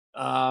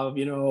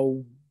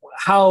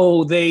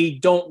 how they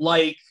don't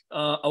like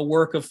a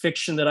work of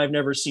fiction that I've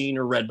never seen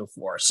or read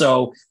before.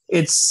 So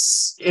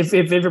it's if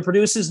it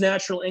produces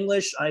natural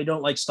English, I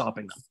don't like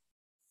stopping them.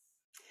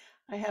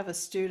 I have a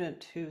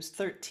student who's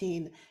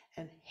 13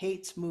 and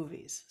hates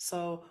movies.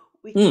 So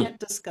we Mm. can't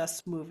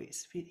discuss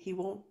movies. He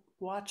won't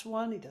watch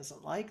one. He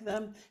doesn't like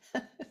them.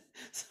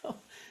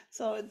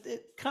 so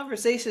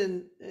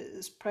conversation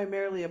is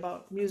primarily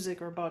about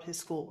music or about his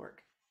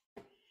schoolwork.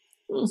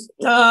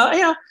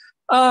 Yeah.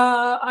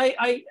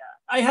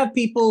 I have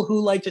people who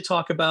like to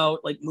talk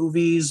about like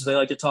movies. They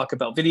like to talk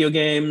about video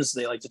games.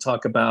 They like to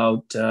talk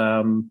about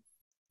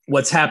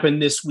what's happened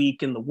this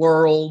week in the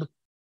world.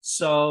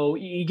 So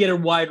you get a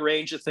wide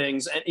range of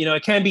things, and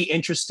it can be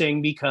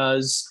interesting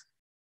because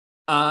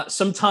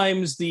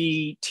sometimes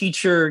the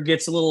teacher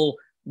gets a little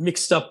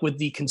mixed up with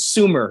the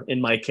consumer in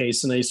my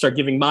case, and they start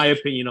giving my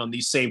opinion on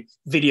these same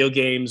video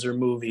games or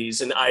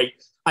movies, and I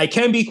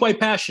can be quite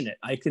passionate.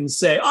 I can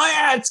say, "Oh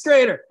yeah, it's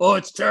greater. Oh,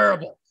 it's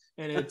terrible,"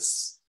 and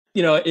it's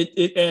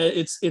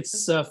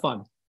it's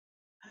fun.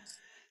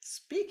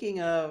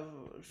 Speaking of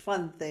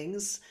fun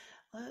things,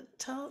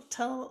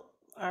 tell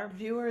our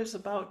viewers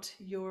about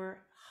your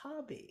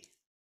hobby.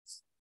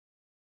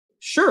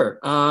 Sure.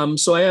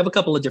 So I have a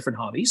couple of different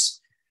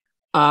hobbies.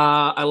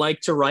 I like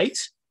to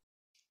write.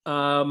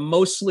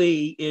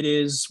 Mostly it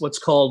is what's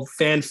called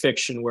fan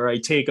fiction, where I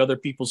take other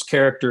people's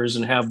characters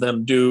and have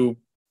them do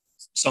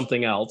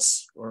something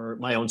else or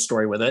my own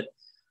story with it.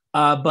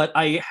 But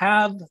I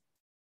have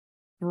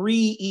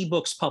 3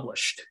 ebooks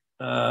published,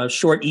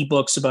 short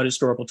ebooks about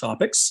historical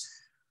topics.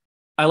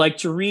 I like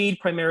to read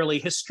primarily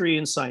history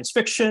and science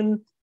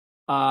fiction.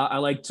 I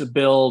like to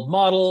build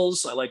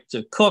models. I like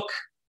to cook.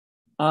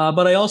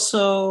 But I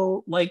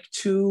also like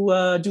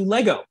to do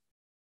Lego,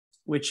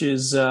 which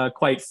is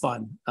quite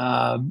fun.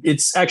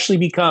 It's actually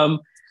become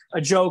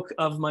a joke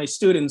of my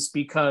students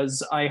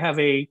because I have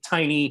a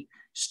tiny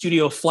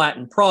studio flat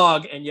in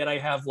Prague, and yet I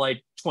have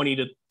like 20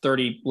 to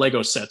 30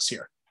 Lego sets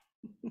here.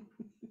 In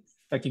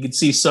fact, you can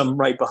see some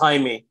right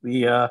behind me.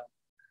 The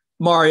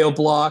Mario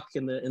block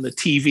and the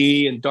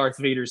TV and Darth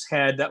Vader's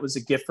head. That was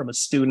a gift from a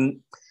student.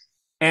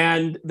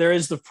 And there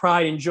is the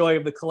pride and joy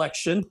of the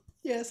collection.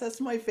 Yes, that's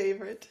my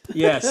favorite.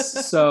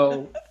 Yes.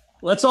 So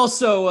let's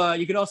also,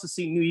 you can also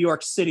see New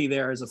York City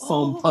there as a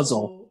foam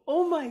puzzle.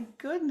 Oh my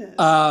goodness.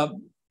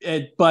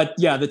 But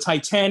yeah, the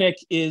Titanic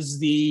is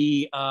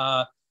the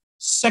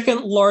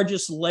second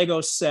largest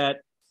Lego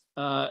set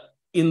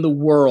in the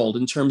world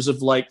in terms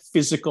of like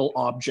physical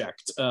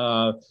object.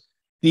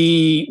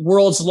 The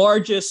world's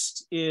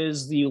largest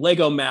is the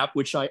Lego map,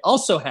 which I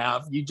also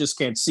have. You just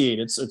can't see it.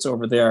 It's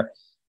over there.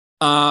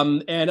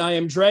 And I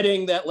am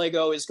dreading that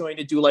Lego is going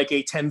to do like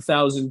a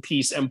 10,000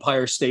 piece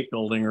Empire State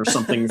Building or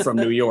something from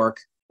New York,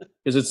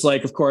 because it's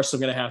like, of course, I'm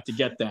going to have to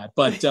get that.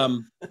 But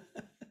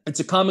it's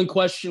a common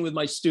question with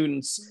my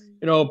students.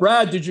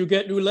 Brad, did you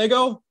get new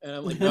Lego? And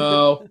I'm like,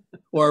 no.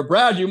 Or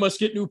Brad, you must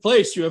get new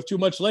place. You have too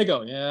much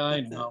Lego. Yeah, I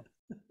know.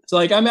 So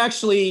like, I'm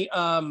actually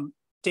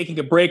taking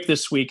a break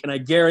this week, and I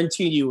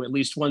guarantee you at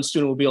least one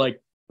student will be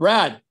like,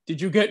 Brad,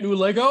 did you get new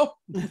Lego?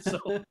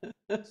 So.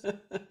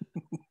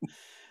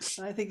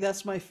 I think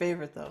that's my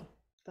favorite, though.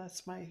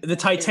 The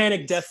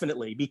Titanic,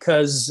 definitely,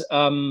 because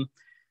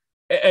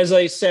as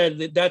I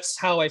said, that's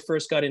how I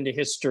first got into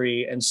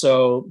history, and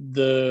so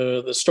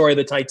the story of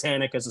the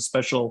Titanic has a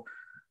special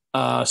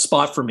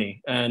spot for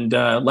me. And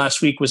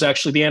last week was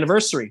actually the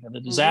anniversary of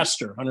the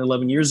disaster,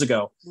 111 years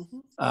ago.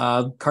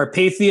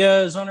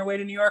 Carpathia is on her way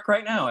to New York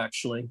right now.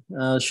 Actually,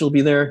 she'll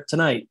be there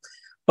tonight.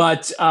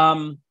 But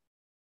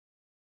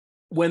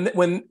when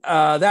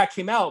that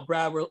came out,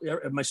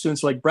 my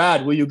students were like,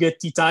 Brad, will you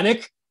get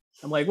Titanic?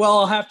 I'm like, well,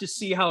 I'll have to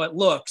see how it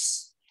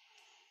looks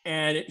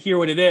and hear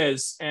what it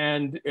is.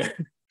 And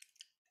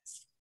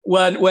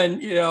when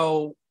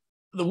the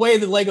way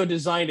the Lego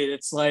designed it,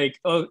 it's like,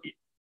 oh,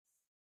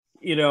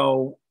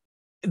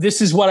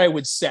 this is what I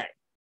would say.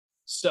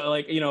 So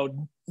like,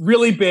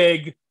 really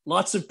big,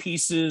 lots of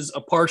pieces,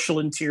 a partial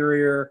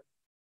interior.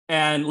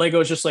 And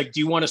Lego's just like, do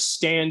you want to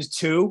stand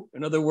too?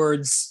 In other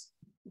words,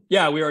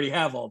 yeah, we already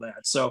have all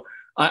that. So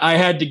I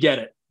had to get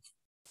it.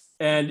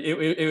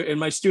 And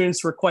my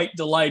students were quite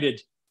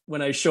delighted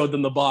when I showed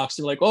them the box.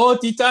 They're like, oh,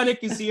 Titanic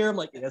is here. I'm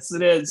like, yes,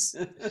 it is.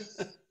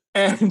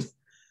 And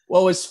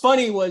what was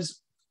funny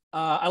was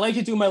I like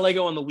to do my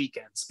Lego on the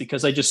weekends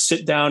because I just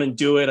sit down and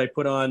do it. I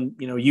put on,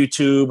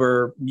 YouTube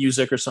or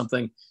music or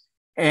something.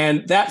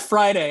 And that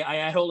Friday, I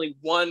had only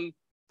one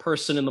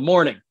person in the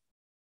morning.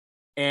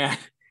 And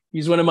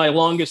he's one of my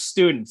longest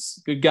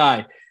students, good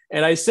guy.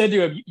 And I said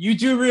to him, you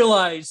do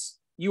realize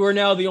you are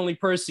now the only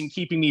person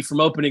keeping me from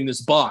opening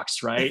this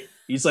box, right?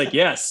 He's like,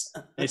 yes.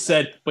 I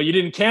said, but you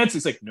didn't cancel.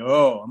 He's like,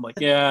 no. I'm like,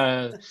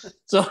 yeah.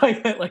 So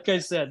like I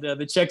said,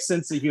 the Czech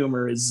sense of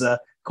humor is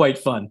quite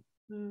fun.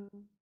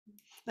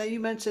 Now you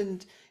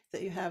mentioned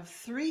that you have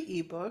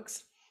 3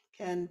 ebooks.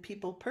 Can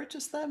people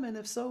purchase them? And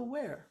if so,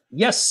 where?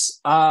 Yes.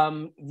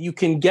 You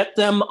can get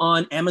them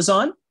on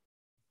Amazon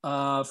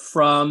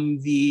from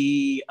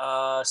the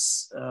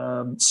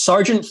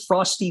Sergeant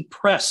Frosty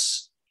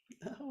Press.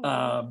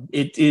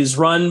 It is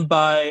run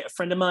by a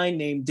friend of mine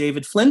named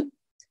David Flynn.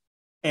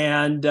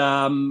 And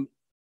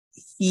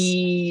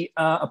he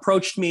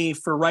approached me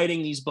for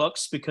writing these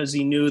books because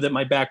he knew that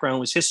my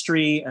background was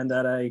history and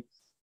that I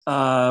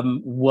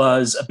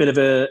was a bit of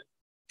a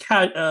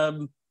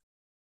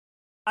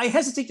I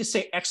hesitate to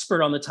say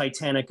expert on the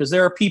Titanic because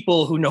there are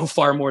people who know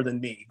far more than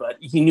me, but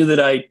he knew that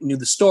I knew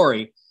the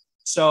story.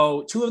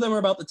 So 2 of them are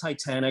about the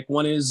Titanic.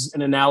 One is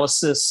an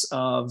analysis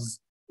of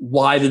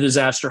why the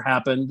disaster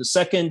happened. The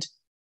second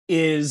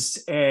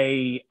is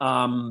like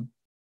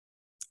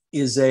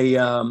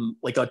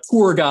a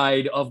tour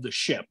guide of the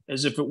ship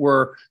as if it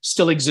were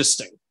still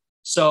existing.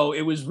 So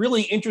it was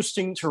really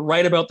interesting to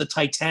write about the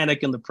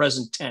Titanic in the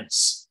present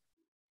tense.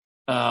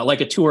 Like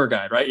a tour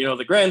guide, right?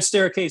 The grand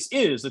staircase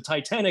is, the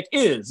Titanic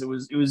is. It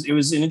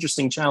was an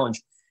interesting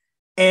challenge.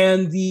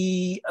 And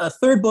the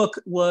third book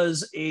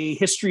was a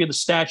history of the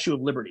Statue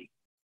of Liberty,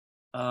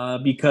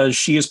 because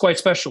she is quite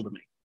special to me.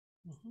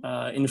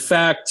 In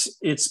fact,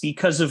 it's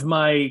because of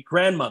my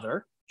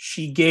grandmother.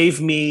 She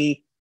gave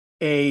me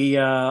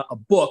a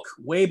book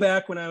way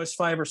back when I was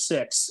 5 or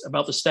 6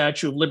 about the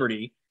Statue of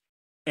Liberty.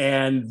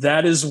 And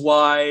that is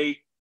why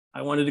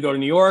I wanted to go to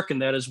New York,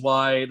 and that is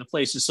why the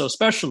place is so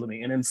special to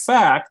me. And in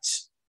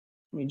fact,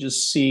 let me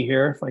just see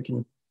here if I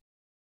can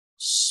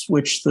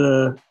switch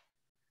the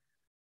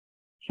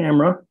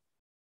camera.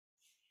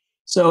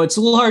 So it's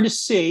a little hard to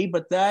see,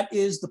 but that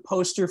is the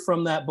poster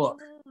from that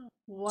book.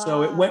 Wow.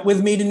 So it went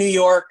with me to New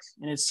York,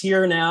 and it's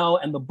here now,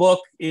 and the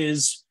book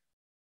is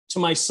to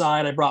my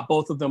side. I brought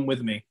both of them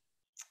with me.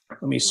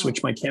 Let me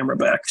switch my camera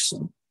back.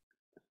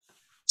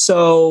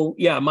 So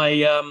yeah,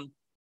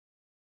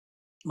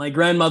 my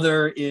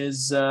grandmother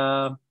is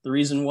the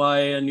reason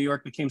why New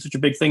York became such a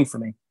big thing for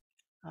me.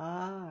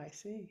 I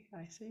see.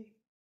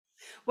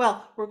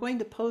 Well, we're going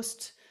to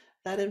post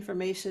that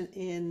information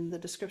in the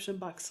description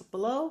box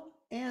below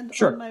and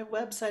on my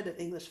website at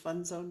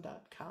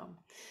englishfunzone.com.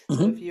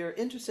 So if you're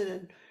interested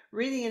in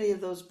reading any of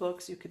those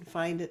books, you can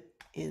find it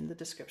in the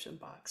description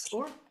box.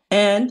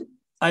 And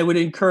I would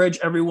encourage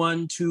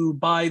everyone to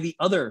buy the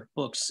other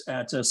books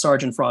at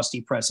Sergeant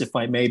Frosty Press, if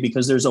I may,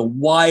 because there's a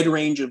wide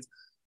range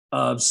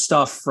of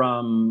stuff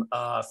from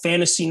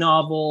fantasy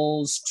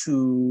novels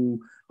to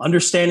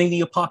understanding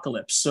the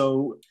apocalypse.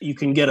 So you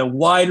can get a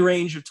wide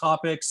range of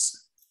topics.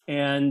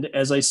 And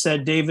as I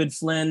said, David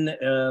Flynn,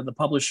 the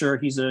publisher,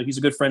 he's a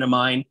good friend of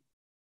mine.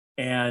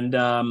 And,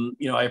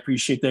 I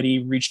appreciate that he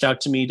reached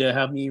out to me to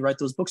have me write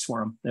those books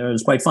for him. It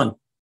was quite fun.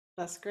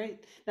 That's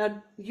great.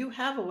 Now, you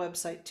have a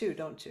website too,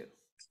 don't you?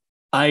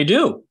 I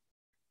do.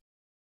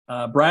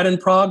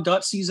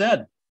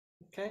 bradandprague.cz.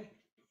 Okay.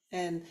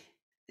 And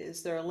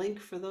is there a link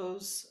for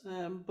those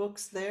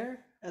books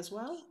there as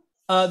well?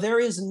 There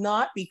is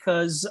not,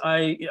 because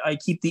I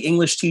keep the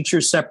English teacher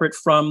separate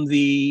from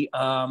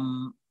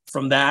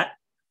from that.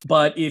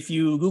 But if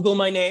you Google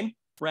my name,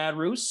 Brad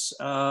Rousse,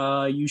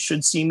 you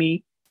should see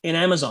me in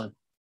Amazon.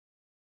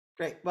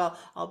 Great. Well,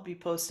 I'll be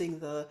posting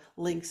the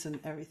links and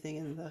everything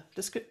in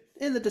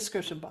the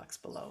description box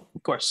below.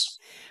 Of course.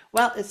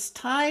 Well, it's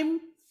time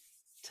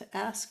to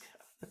ask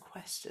the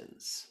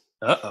questions.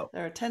 Uh-oh.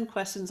 There are 10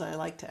 questions I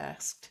like to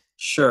ask.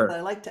 Sure. That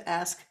I like to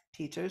ask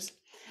teachers.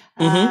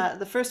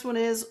 The first one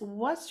is,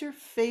 what's your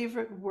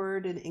favorite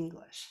word in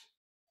English?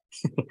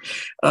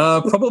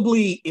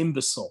 Probably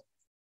imbecile.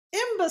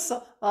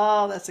 Imbecile.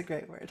 Oh, that's a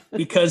great word.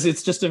 Because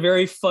it's just a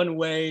very fun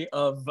way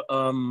of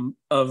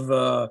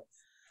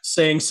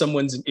saying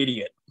someone's an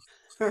idiot.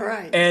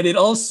 Right. And it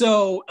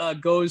also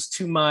goes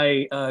to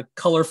my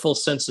colorful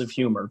sense of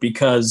humor,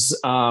 because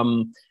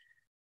I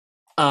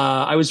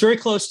was very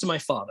close to my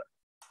father,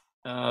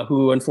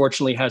 who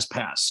unfortunately has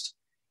passed.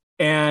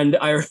 And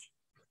I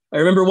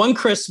remember one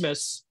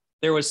Christmas,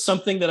 there was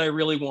something that I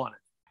really wanted.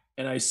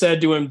 And I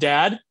said to him,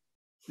 Dad,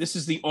 this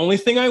is the only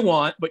thing I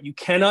want, but you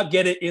cannot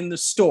get it in the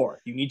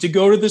store. You need to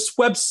go to this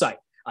website.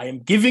 I am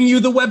giving you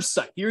the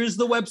website. Here is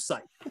the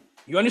website.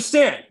 You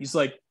understand? He's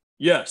like,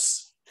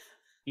 yes.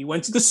 He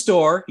went to the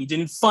store, he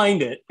didn't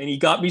find it, and he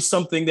got me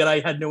something that I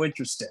had no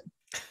interest in.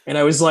 And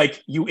I was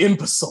like, you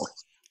imbecile.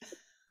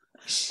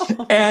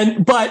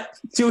 But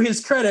to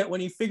his credit,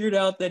 when he figured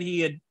out that he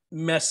had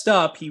messed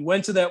up, he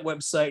went to that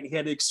website, he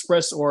had it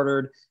express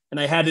ordered, and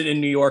I had it in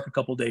New York a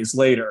couple days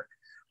later.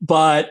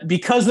 But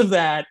because of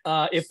that,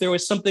 if there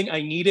was something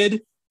I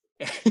needed,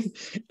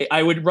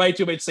 I would write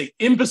to him and say,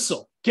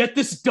 imbecile, get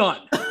this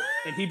done.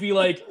 And he'd be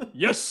like,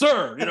 yes,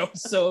 sir.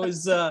 So it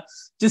was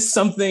just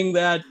something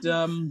that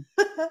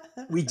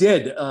we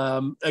did.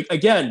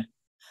 Again,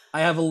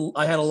 I had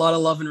a lot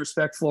of love and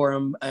respect for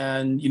him.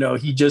 And, you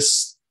would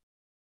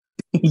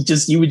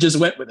just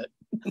went with it.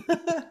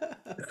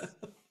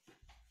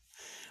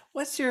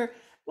 What's your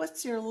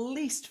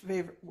least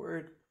favorite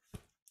word?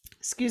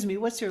 Excuse me.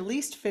 What's your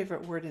least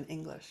favorite word in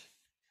English?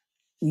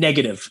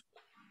 Negative.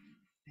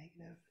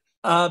 Negative.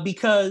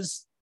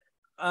 Because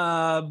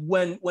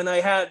when I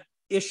had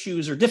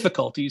issues or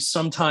difficulties,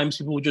 sometimes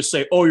people would just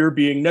say, oh, you're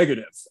being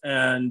negative.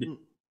 And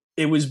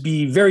it would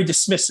be very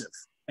dismissive.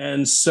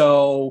 And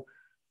so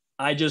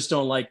I just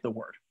don't like the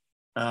word.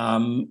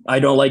 I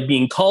don't like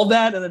being called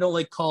that, and I don't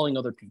like calling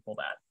other people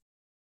that.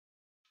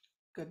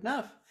 Good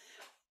enough.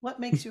 What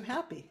makes you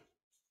happy?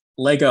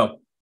 Lego,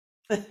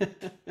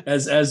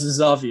 as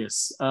is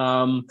obvious.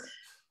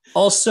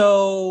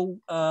 Also,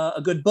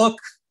 a good book,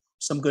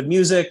 some good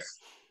music,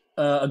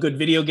 a good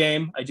video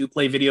game. I do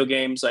play video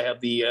games. I have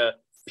the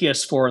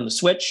PS4 and the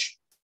Switch.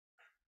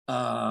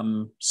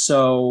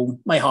 So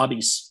my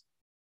hobbies.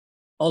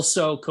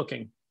 Also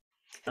cooking.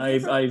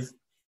 Sorry?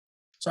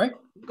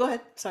 Go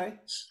ahead. Sorry.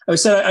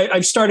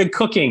 I've started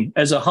cooking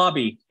as a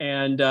hobby,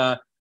 and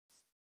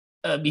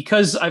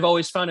because I've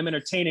always found him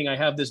entertaining, I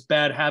have this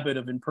bad habit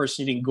of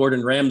impersonating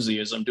Gordon Ramsay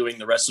as I'm doing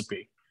the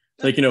recipe.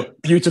 Like,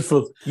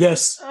 beautiful,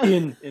 yes,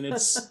 and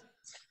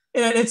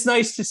it's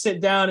nice to sit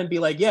down and be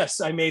like,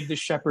 yes, I made the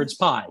shepherd's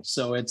pie.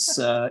 So it's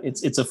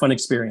a fun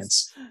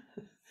experience.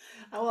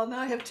 Well, now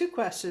I have two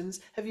questions.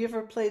 Have you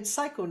ever played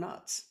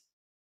Psychonauts?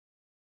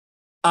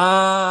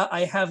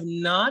 I have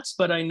not,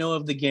 but I know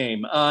of the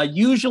game.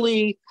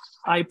 Usually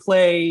I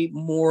play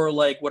more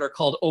like what are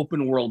called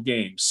open world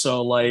games.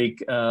 So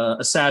like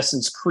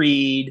Assassin's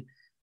Creed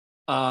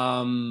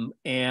and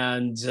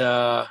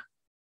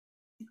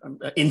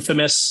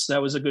Infamous.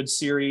 That was a good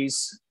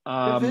series.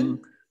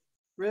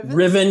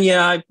 Riven,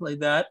 yeah, I played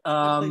that.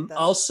 I played that.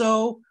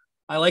 Also,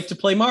 I like to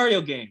play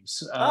Mario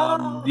games.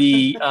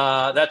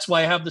 That's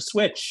why I have the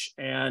Switch,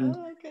 and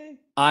okay.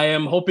 I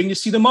am hoping to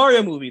see the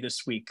Mario movie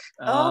this week.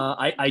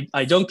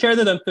 I don't care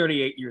that I'm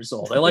 38 years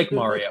old. I like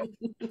Mario.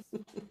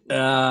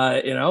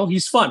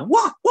 He's fun.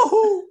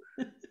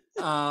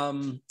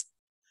 Woohoo!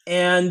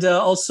 And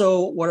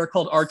also what are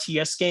called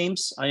RTS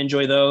games. I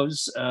enjoy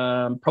those.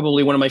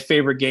 Probably one of my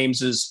favorite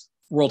games is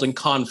World in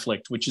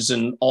Conflict, which is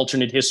an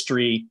alternate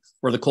history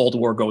where the Cold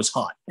War goes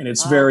hot. And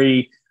it's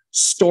very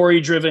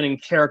story-driven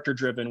and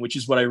character-driven, which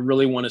is what I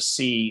really want to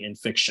see in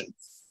fiction.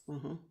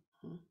 Mm-hmm.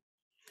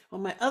 Well,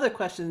 my other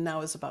question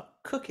now is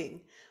about cooking.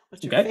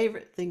 What's your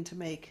favorite thing to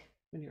make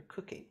when you're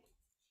cooking?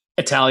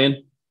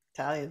 Italian.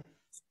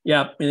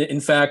 Yeah. In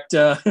fact,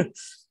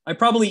 I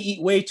probably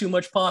eat way too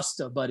much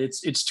pasta, but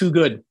it's too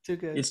good. Too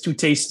good. It's too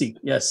tasty.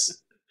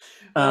 Yes.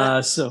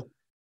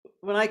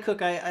 When I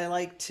cook, I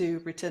like to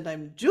pretend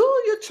I'm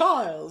Julia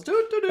Childs.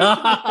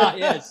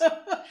 Yes.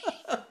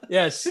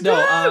 Yes. Today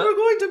we're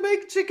going to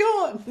make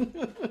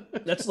chicken.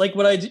 That's like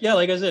what I do. Yeah,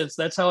 like I said,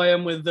 that's how I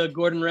am with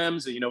Gordon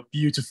Ramsay.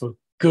 Beautiful,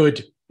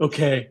 good,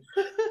 okay.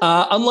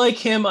 Unlike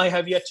him, I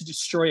have yet to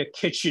destroy a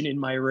kitchen in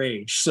my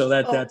rage, so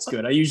that's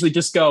good. I usually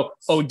just go,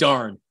 oh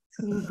darn.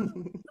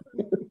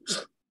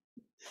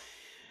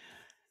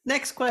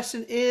 Next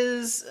question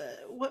is,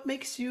 what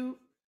makes you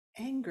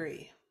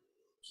angry?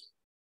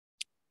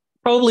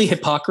 Probably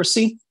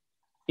hypocrisy.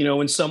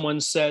 When someone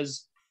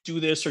says do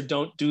this or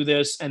don't do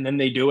this, and then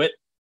they do it,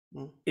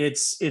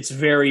 it's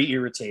very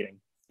irritating.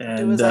 And,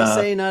 do as I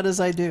say, not as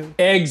I do.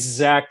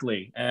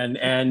 Exactly,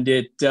 and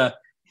it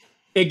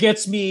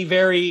gets me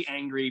very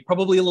angry.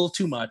 Probably a little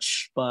too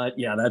much, but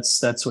yeah,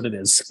 that's what it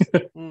is.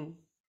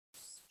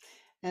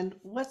 And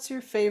what's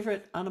your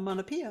favorite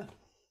onomatopoeia?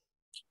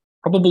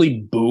 Probably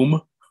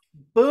boom.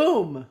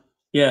 Boom.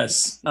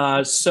 Yes.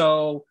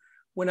 So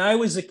when I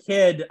was a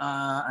kid,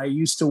 I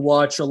used to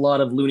watch a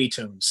lot of Looney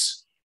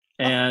Tunes,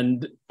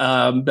 and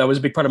that was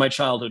a big part of my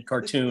childhood,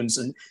 cartoons.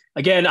 And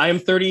again, I am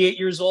 38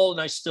 years old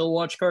and I still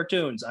watch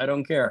cartoons. I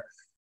don't care.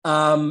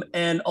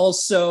 And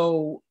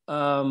also,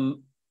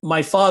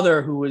 my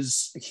father, who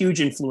was a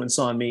huge influence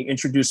on me,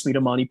 introduced me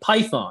to Monty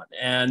Python,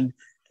 and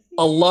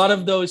a lot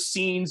of those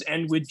scenes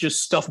end with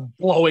just stuff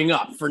blowing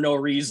up for no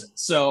reason.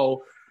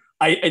 So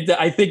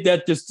I think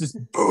that just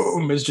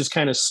boom is just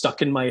kind of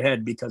stuck in my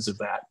head because of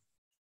that.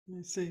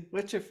 Let's see.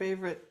 What's your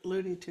favorite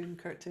Looney Tune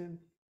cartoon?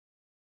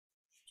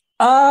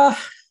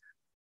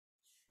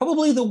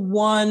 Probably the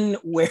one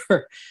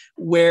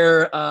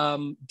where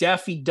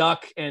Daffy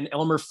Duck and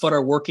Elmer Fudd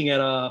are working at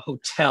a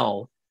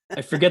hotel.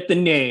 I forget the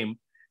name,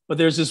 but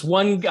there's this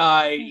one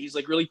guy, he's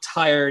like really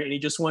tired and he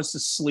just wants to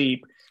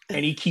sleep,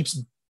 and he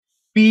keeps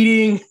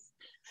beating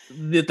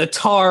the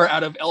tar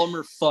out of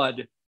Elmer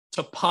Fudd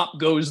to Pop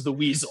Goes the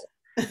Weasel.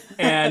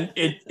 And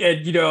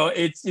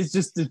it's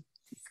just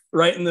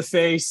right in the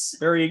face,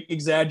 very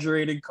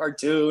exaggerated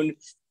cartoon.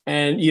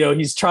 And,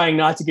 he's trying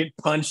not to get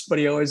punched, but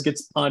he always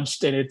gets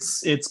punched. And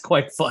it's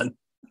quite fun.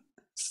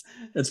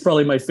 That's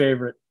probably my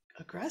favorite.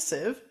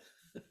 Aggressive.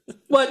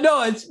 But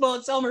no, it's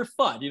Elmer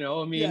Fudd,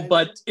 Yeah, I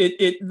but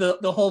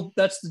the whole,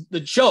 that's the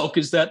joke,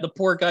 is that the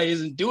poor guy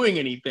isn't doing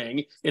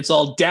anything. It's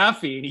all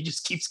Daffy, and he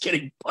just keeps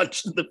getting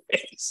punched in the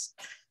face.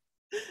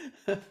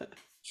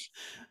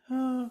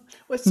 Oh,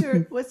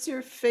 what's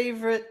your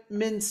favorite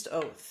minced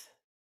oath?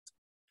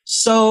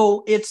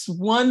 So it's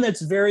one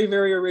that's very,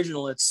 very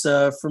original. It's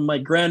from my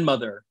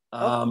grandmother.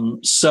 Oh.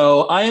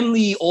 So I am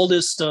the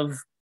oldest of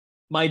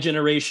my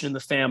generation in the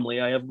family.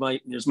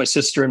 There's my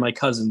sister and my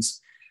cousins.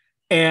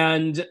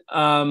 And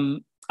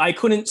I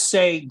couldn't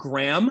say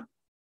Graham,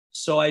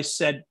 so I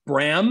said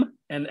Bram,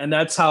 and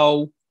that's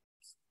how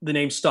the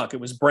name stuck. It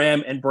was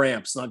Bram and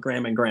Bramps, not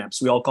Graham and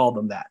Gramps. We all called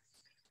them that.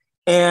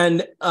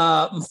 And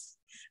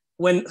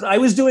when I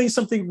was doing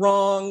something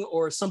wrong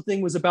or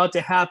something was about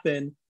to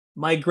happen,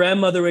 my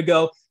grandmother would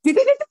go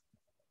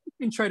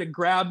and try to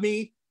grab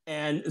me.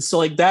 And so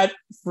like that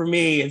for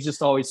me has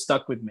just always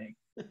stuck with me.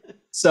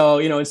 So,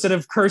 instead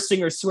of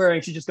cursing or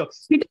swearing, she'd just go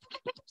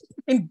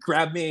and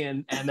grab me,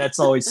 and that's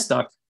always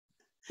stuck.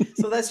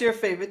 So that's your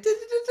favorite.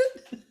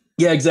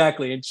 Yeah,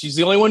 exactly. And she's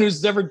the only one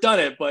who's ever done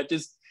it, but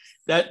just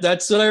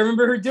that's what I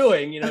remember her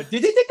doing,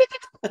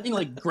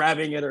 like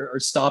grabbing it or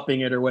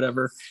stopping it or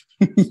whatever.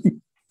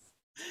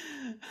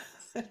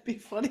 That'd be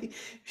funny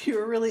if you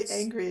were really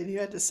angry and you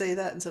had to say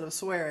that instead of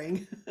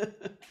swearing.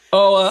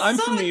 Oh, I'm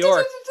from New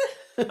York.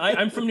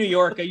 I'm from New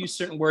York. I use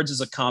certain words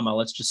as a comma.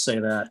 Let's just say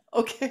that.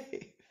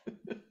 Okay.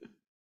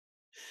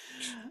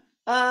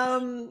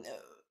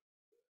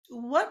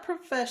 What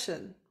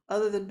profession,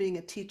 other than being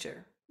a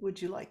teacher,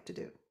 would you like to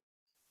do?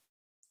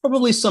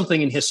 Probably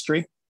something in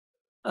history.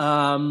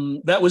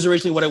 That was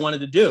originally what I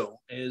wanted to do.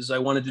 Is I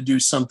wanted to do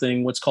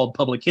something what's called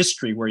public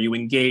history, where you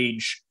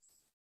engage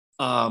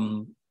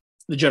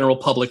the general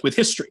public with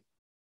history,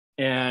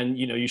 and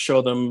you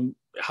show them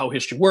how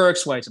history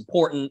works, why it's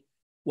important,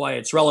 why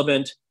it's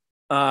relevant.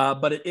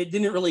 But it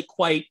didn't really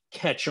quite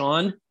catch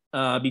on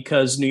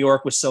because New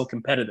York was so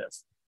competitive.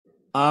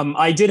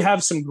 I did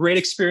have some great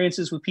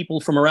experiences with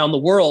people from around the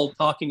world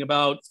talking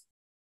about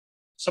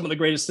some of the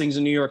greatest things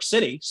in New York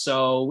City.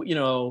 So,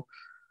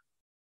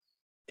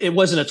 it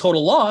wasn't a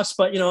total loss,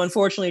 but,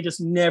 unfortunately, it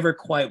just never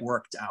quite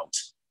worked out.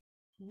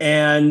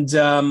 And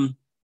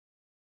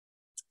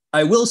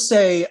I will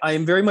say I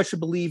am very much a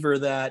believer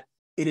that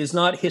it is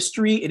not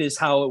history, it is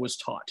how it was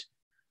taught.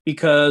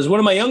 Because one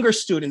of my younger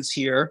students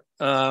here,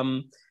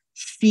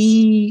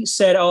 she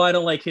said, "Oh, I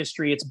don't like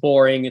history. It's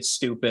boring. It's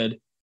stupid."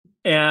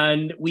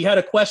 And we had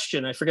a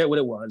question. I forget what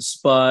it was,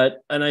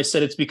 and I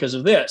said, "It's because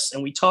of this."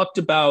 And we talked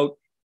about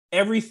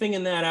everything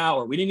in that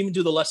hour. We didn't even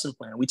do the lesson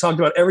plan. We talked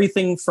about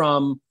everything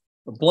from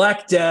the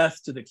Black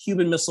Death to the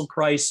Cuban Missile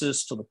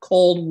Crisis to the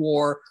Cold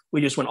War.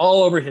 We just went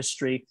all over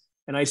history.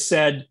 And I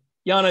said,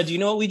 "Yana, do you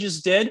know what we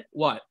just did?"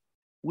 "What?"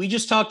 "We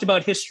just talked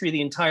about history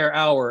the entire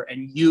hour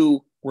and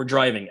you were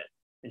driving it."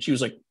 And she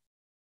was like,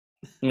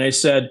 and I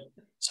said,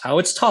 "It's how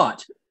it's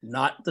taught,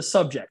 not the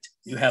subject.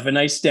 You have a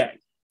nice day."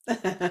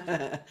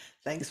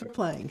 Thanks for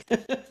playing.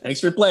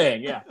 Thanks for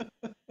playing. Yeah.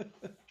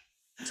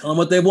 Tell them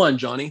what they won,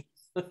 Johnny.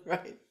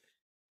 Right.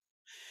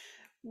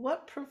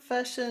 What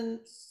profession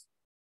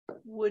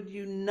would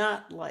you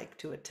not like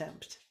to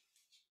attempt?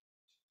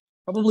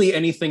 Probably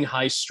anything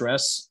high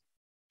stress,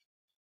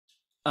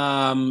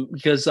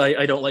 because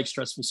I don't like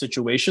stressful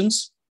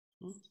situations.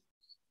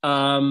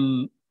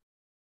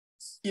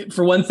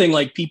 For one thing,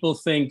 like people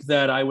think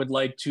that I would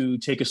like to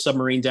take a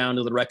submarine down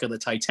to the wreck of the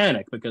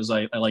Titanic because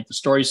I like the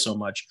story so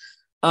much.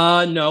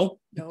 No,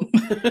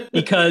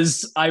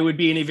 because I would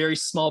be in a very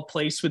small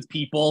place with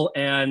people,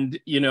 and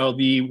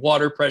the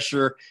water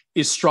pressure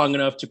is strong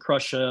enough to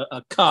crush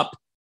a cup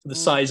the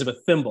size of a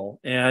thimble.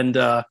 And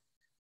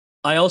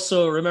I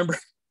also remember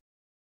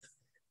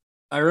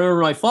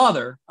my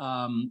father,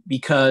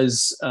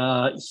 because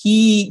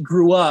he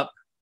grew up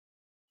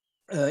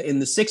in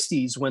the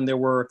 60s when there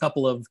were a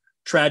couple of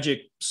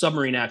tragic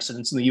submarine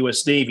accidents in the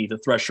U.S. Navy, the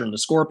Thresher and the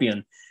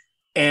Scorpion.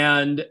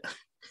 And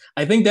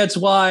I think that's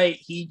why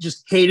he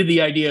just hated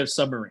the idea of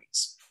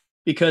submarines,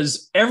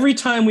 because every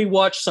time we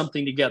watched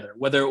something together,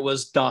 whether it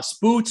was Das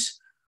Boot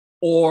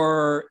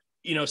or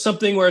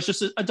something where it's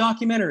just a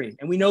documentary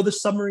and we know the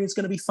submarine is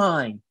going to be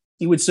fine,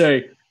 he would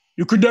say,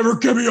 "You could never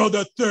get me on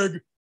that thing."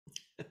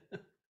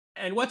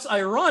 And what's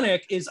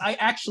ironic is I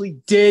actually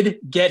did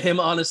get him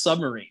on a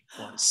submarine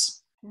once.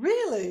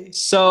 Really?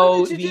 So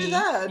how did you do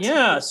that?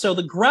 Yeah, so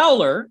the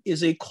Growler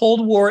is a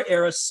Cold War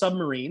era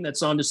submarine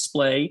that's on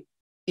display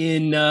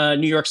in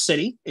New York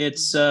City.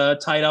 It's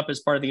tied up as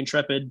part of the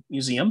Intrepid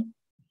Museum.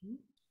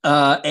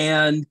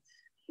 And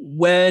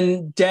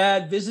when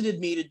Dad visited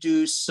me to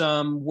do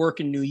some work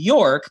in New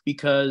York,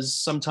 because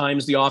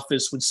sometimes the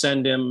office would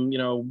send him,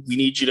 "We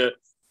need you to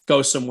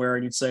go somewhere,"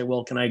 and you'd say,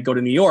 "Well, can I go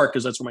to New York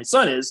because that's where my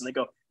son is?" And they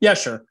go, "Yeah,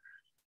 sure."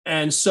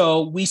 And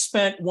so we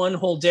spent one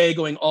whole day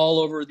going all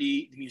over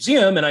the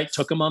museum, and I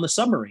took him on the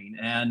submarine,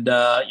 and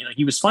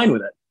he was fine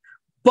with it.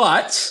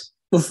 But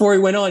before he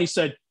went on, he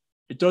said,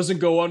 "It doesn't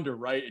go under,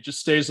 right? It just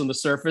stays on the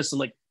surface." I'm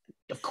like,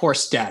 "Of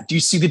course, Dad. Do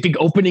you see the big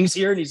openings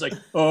here?" And he's like,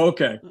 "Oh,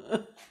 okay."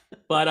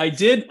 But I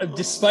did,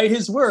 despite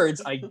his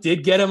words, I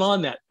did get him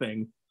on that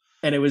thing,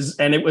 and it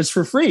was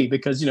for free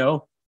because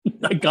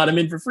I got him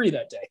in for free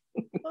that day.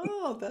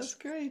 Oh, that's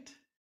great.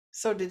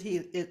 So did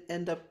he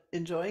end up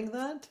enjoying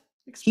that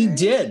He experience?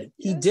 did.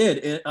 He Yeah.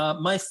 did.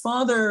 My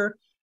father.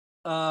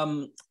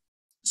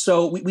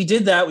 So we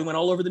did that. We went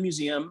all over the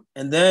museum,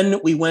 and then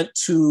we went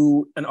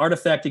to an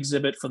artifact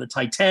exhibit for the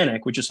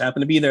Titanic, which just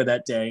happened to be there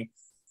that day.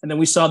 And then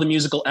we saw the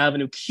musical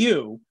Avenue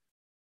Q.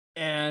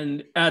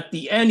 And at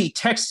the end, he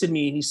texted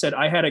me and he said,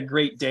 "I had a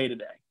great day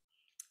today."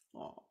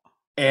 Oh.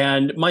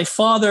 And my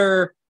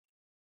father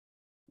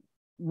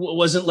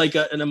wasn't like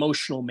an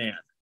emotional man.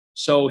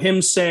 So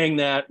him saying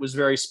that was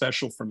very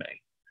special for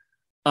me.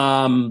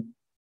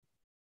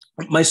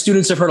 My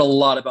students have heard a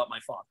lot about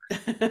my father,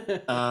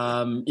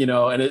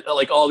 and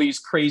like all these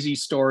crazy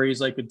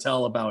stories I could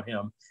tell about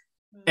him.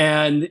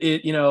 And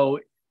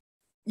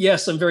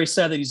yes, I'm very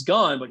sad that he's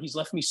gone, but he's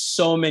left me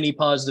so many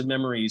positive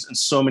memories and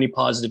so many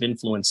positive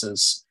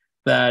influences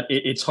that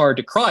it's hard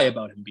to cry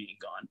about him being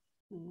gone.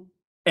 Mm.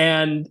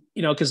 And,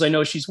 because I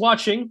know she's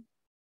watching,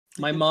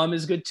 my mom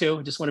is good too.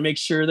 I just want to make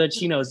sure that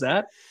she knows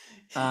that.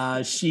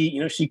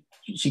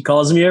 She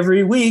calls me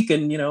every week,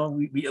 and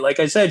we like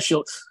I said,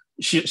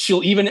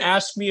 she'll even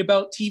ask me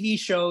about TV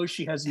shows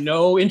she has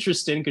no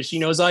interest in because she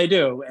knows I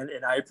do,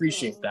 and I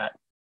appreciate Oh. that.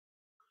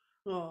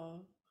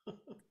 Oh.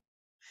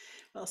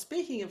 Well,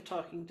 speaking of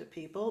talking to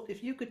people,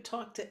 if you could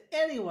talk to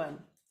anyone,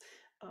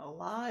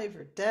 alive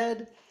or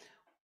dead,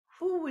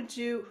 who would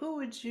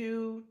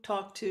you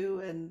talk to,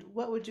 and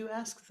what would you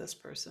ask this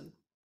person?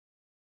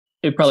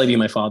 It'd probably be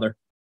my father,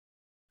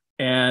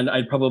 and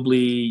I'd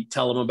probably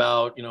tell him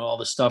about all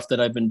the stuff that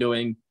I've been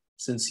doing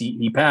since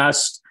he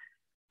passed,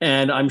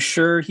 and I'm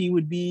sure he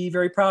would be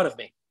very proud of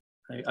me.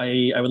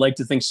 I would like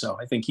to think so.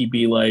 I think he'd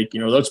be like,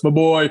 "That's my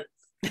boy."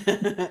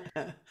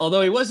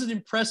 Although he wasn't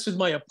impressed with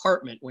my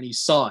apartment when he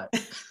saw it,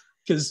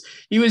 because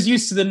he was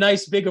used to the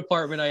nice big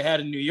apartment I had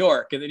in New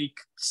York, and then he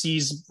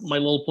sees my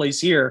little place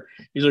here.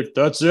 He's like,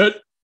 "That's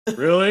it,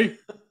 really?"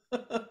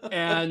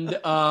 And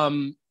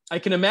I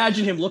can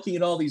imagine him looking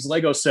at all these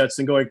Lego sets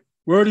and going,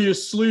 "Where do you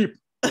sleep?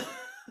 I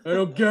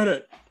don't get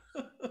it."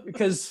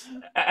 Because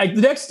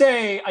the next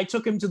day I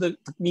took him to the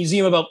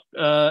museum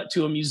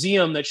to a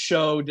museum that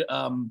showed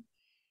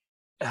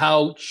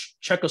how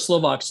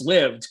Czechoslovaks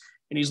lived,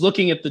 and he's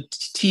looking at the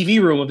TV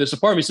room of this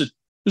apartment. He said,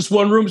 "This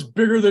one room's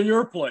bigger than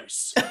your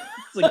place."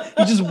 It's like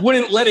he just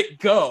wouldn't let it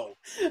go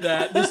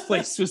that this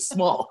place was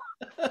small.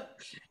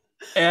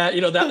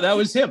 And that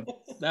was him.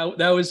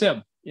 That was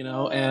him.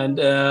 And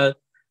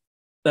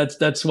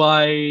that's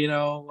why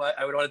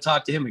I would want to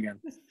talk to him again.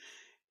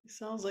 He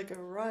sounds like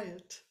a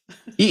riot.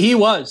 He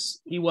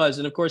was,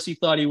 and of course he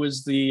thought he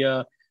was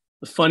the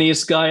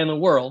funniest guy in the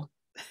world.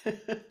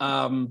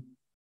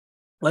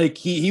 Like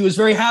he was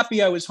very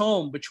happy I was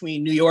home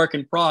between New York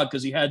and Prague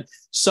because he had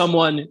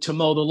someone to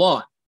mow the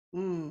lawn.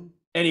 Mm.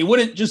 And he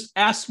wouldn't just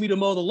ask me to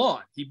mow the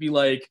lawn. He'd be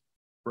like,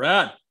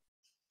 "Brad,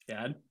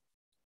 Dad,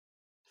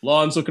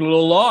 lawn's looking a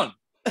little long.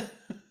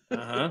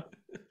 Uh-huh.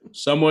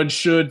 Someone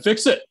should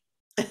fix it.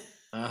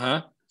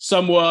 Uh-huh.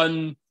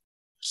 Someone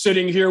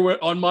sitting here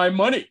on my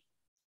money.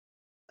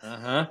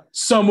 Uh-huh.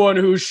 Someone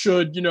who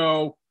should,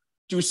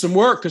 do some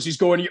work because he's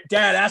going,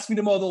 Dad, ask me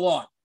to mow the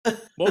lawn.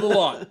 Mow the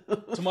lawn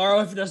tomorrow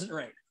if it doesn't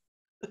rain."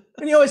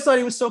 And he always thought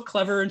he was so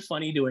clever and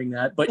funny doing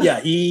that. But yeah,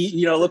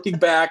 he, looking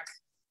back,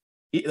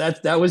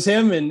 that was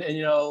him. And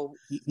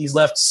he's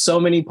left so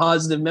many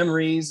positive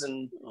memories.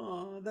 And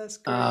Oh, that's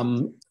great.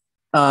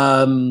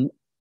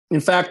 In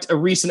fact, a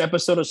recent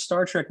episode of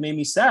Star Trek made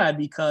me sad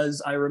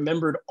because I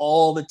remembered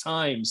all the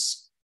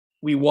times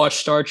we watched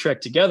Star Trek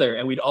together,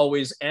 and we'd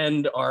always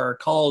end our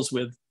calls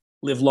with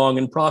 "Live long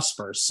and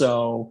prosper."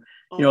 So,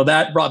 Oh.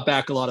 that brought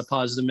back a lot of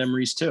positive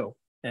memories too.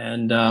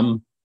 And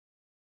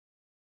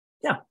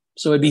yeah,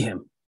 so it'd be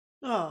him.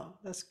 Oh,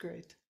 that's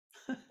great.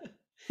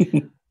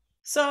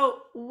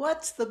 So,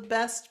 what's the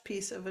best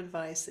piece of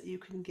advice that you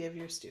can give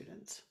your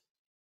students?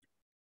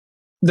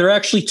 There are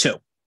actually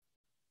two.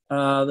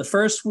 The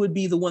first would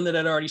be the one that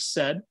I'd already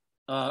said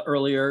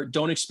earlier.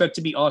 Don't expect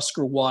to be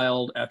Oscar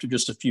Wilde after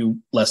just a few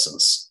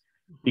lessons,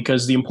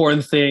 because the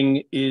important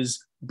thing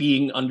is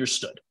being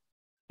understood.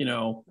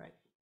 Right.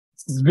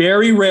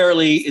 Very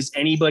rarely is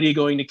anybody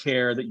going to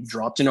care that you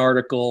dropped an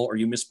article or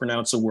you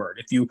mispronounce a word.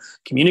 If you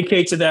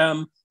communicate to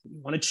them, you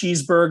want a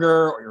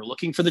cheeseburger or you're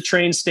looking for the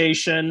train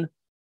station,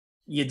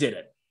 you did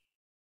it.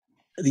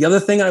 The other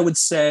thing I would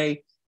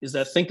say is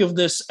that think of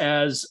this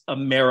as a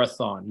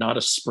marathon, not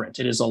a sprint.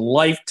 It is a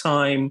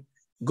lifetime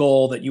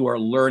goal that you are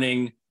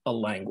learning a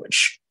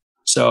language.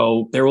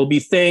 So there will be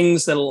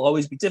things that will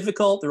always be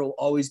difficult. There will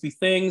always be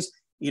things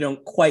you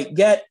don't quite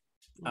get.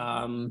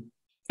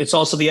 It's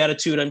also the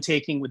attitude I'm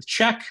taking with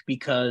Czech,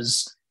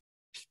 because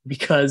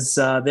because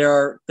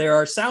there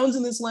are sounds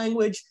in this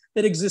language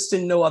that exist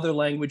in no other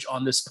language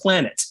on this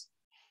planet,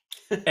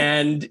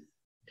 and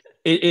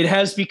it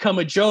has become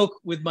a joke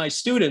with my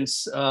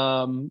students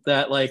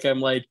that like I'm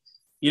like,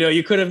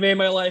 you could have made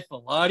my life a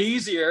lot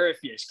easier if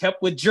you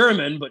kept with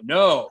German, but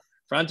no,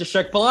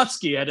 František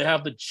Palatsky had to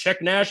have the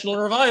Czech national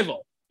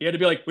revival. He had to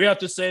be like, we have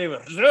to save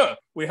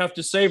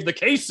the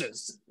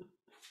cases.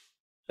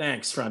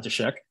 Thanks,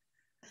 František.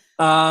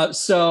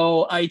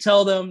 So I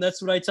tell them, that's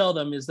what I tell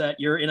them, is that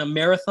you're in a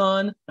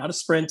marathon, not a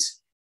sprint.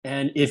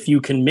 And if you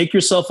can make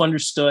yourself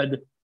understood,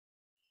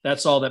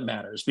 that's all that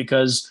matters,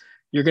 because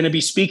you're going to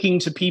be speaking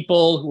to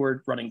people who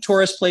are running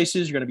tourist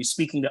places. You're going to be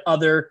speaking to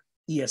other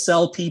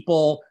ESL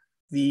people.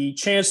 The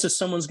chance that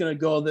someone's going to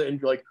go there and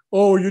be like,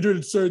 oh, you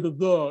didn't say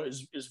the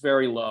is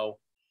very low.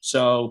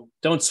 So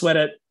don't sweat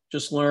it.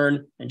 Just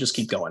learn and just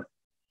keep going.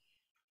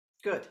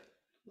 Good.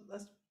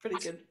 That's a pretty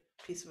good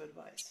piece of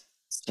advice.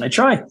 I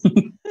try.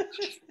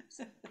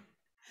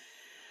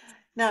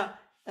 Now,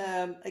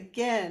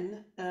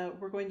 again,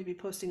 we're going to be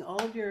posting all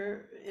of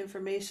your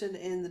information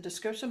in the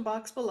description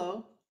box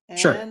below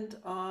Sure. and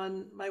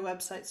on my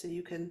website, so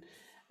you can,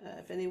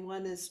 if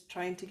anyone is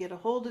trying to get a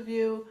hold of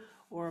you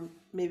or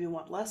maybe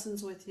want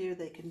lessons with you,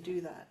 they can do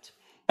that.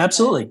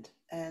 Absolutely.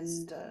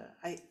 And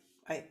I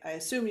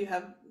assume you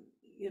have,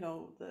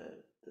 the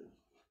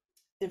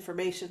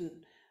information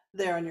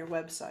there on your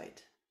website.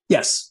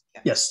 Yes.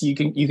 Yeah. Yes. You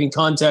can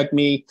contact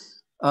me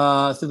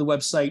through the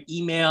website.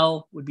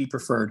 Email would be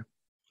preferred.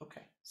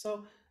 Okay.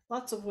 So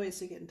lots of ways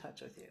to get in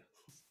touch with you.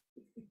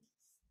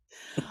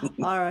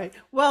 All right.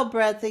 Well,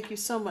 Brad, thank you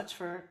so much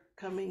for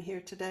coming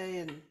here today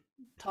and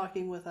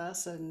talking with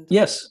us. And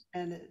yes,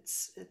 and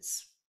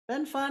it's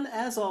been fun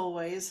as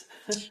always.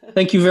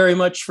 Thank you very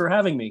much for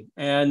having me.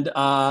 And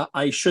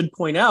I should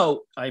point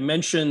out, I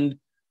mentioned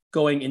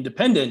going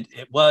independent.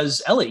 It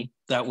was Ellie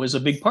that was a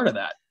big part of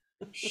that.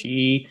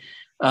 She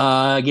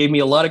gave me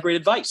a lot of great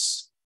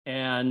advice.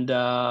 And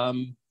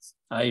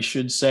I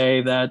should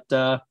say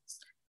that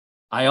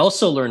I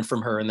also learned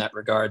from her in that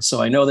regard.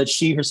 So I know that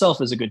she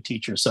herself is a good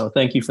teacher. So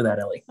thank you for that,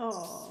 Ellie.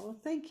 Oh,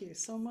 thank you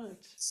so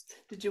much.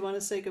 Did you want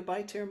to say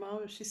goodbye to your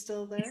mom if she's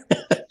still there?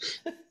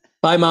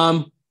 Bye,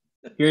 Mom.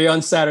 Hear you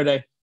on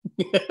Saturday.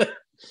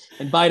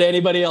 And bye to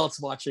anybody else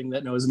watching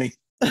that knows me.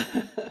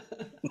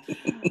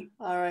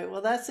 All right.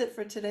 Well, that's it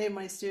for today,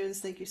 my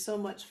students. Thank you so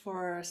much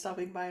for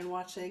stopping by and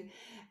watching.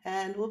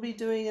 And we'll be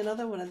doing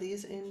another one of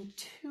these in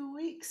 2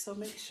 weeks. So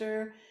make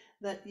sure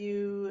that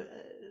you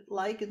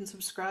like and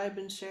subscribe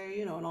and share,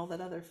 and all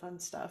that other fun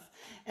stuff.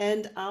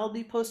 And I'll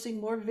be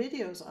posting more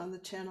videos on the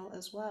channel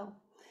as well.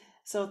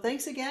 So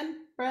thanks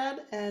again, Brad,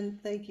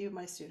 and thank you,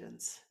 my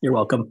students. You're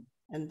welcome.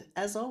 And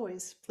as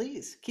always,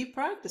 please keep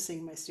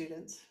practicing, my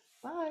students.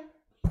 Bye.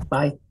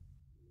 Bye.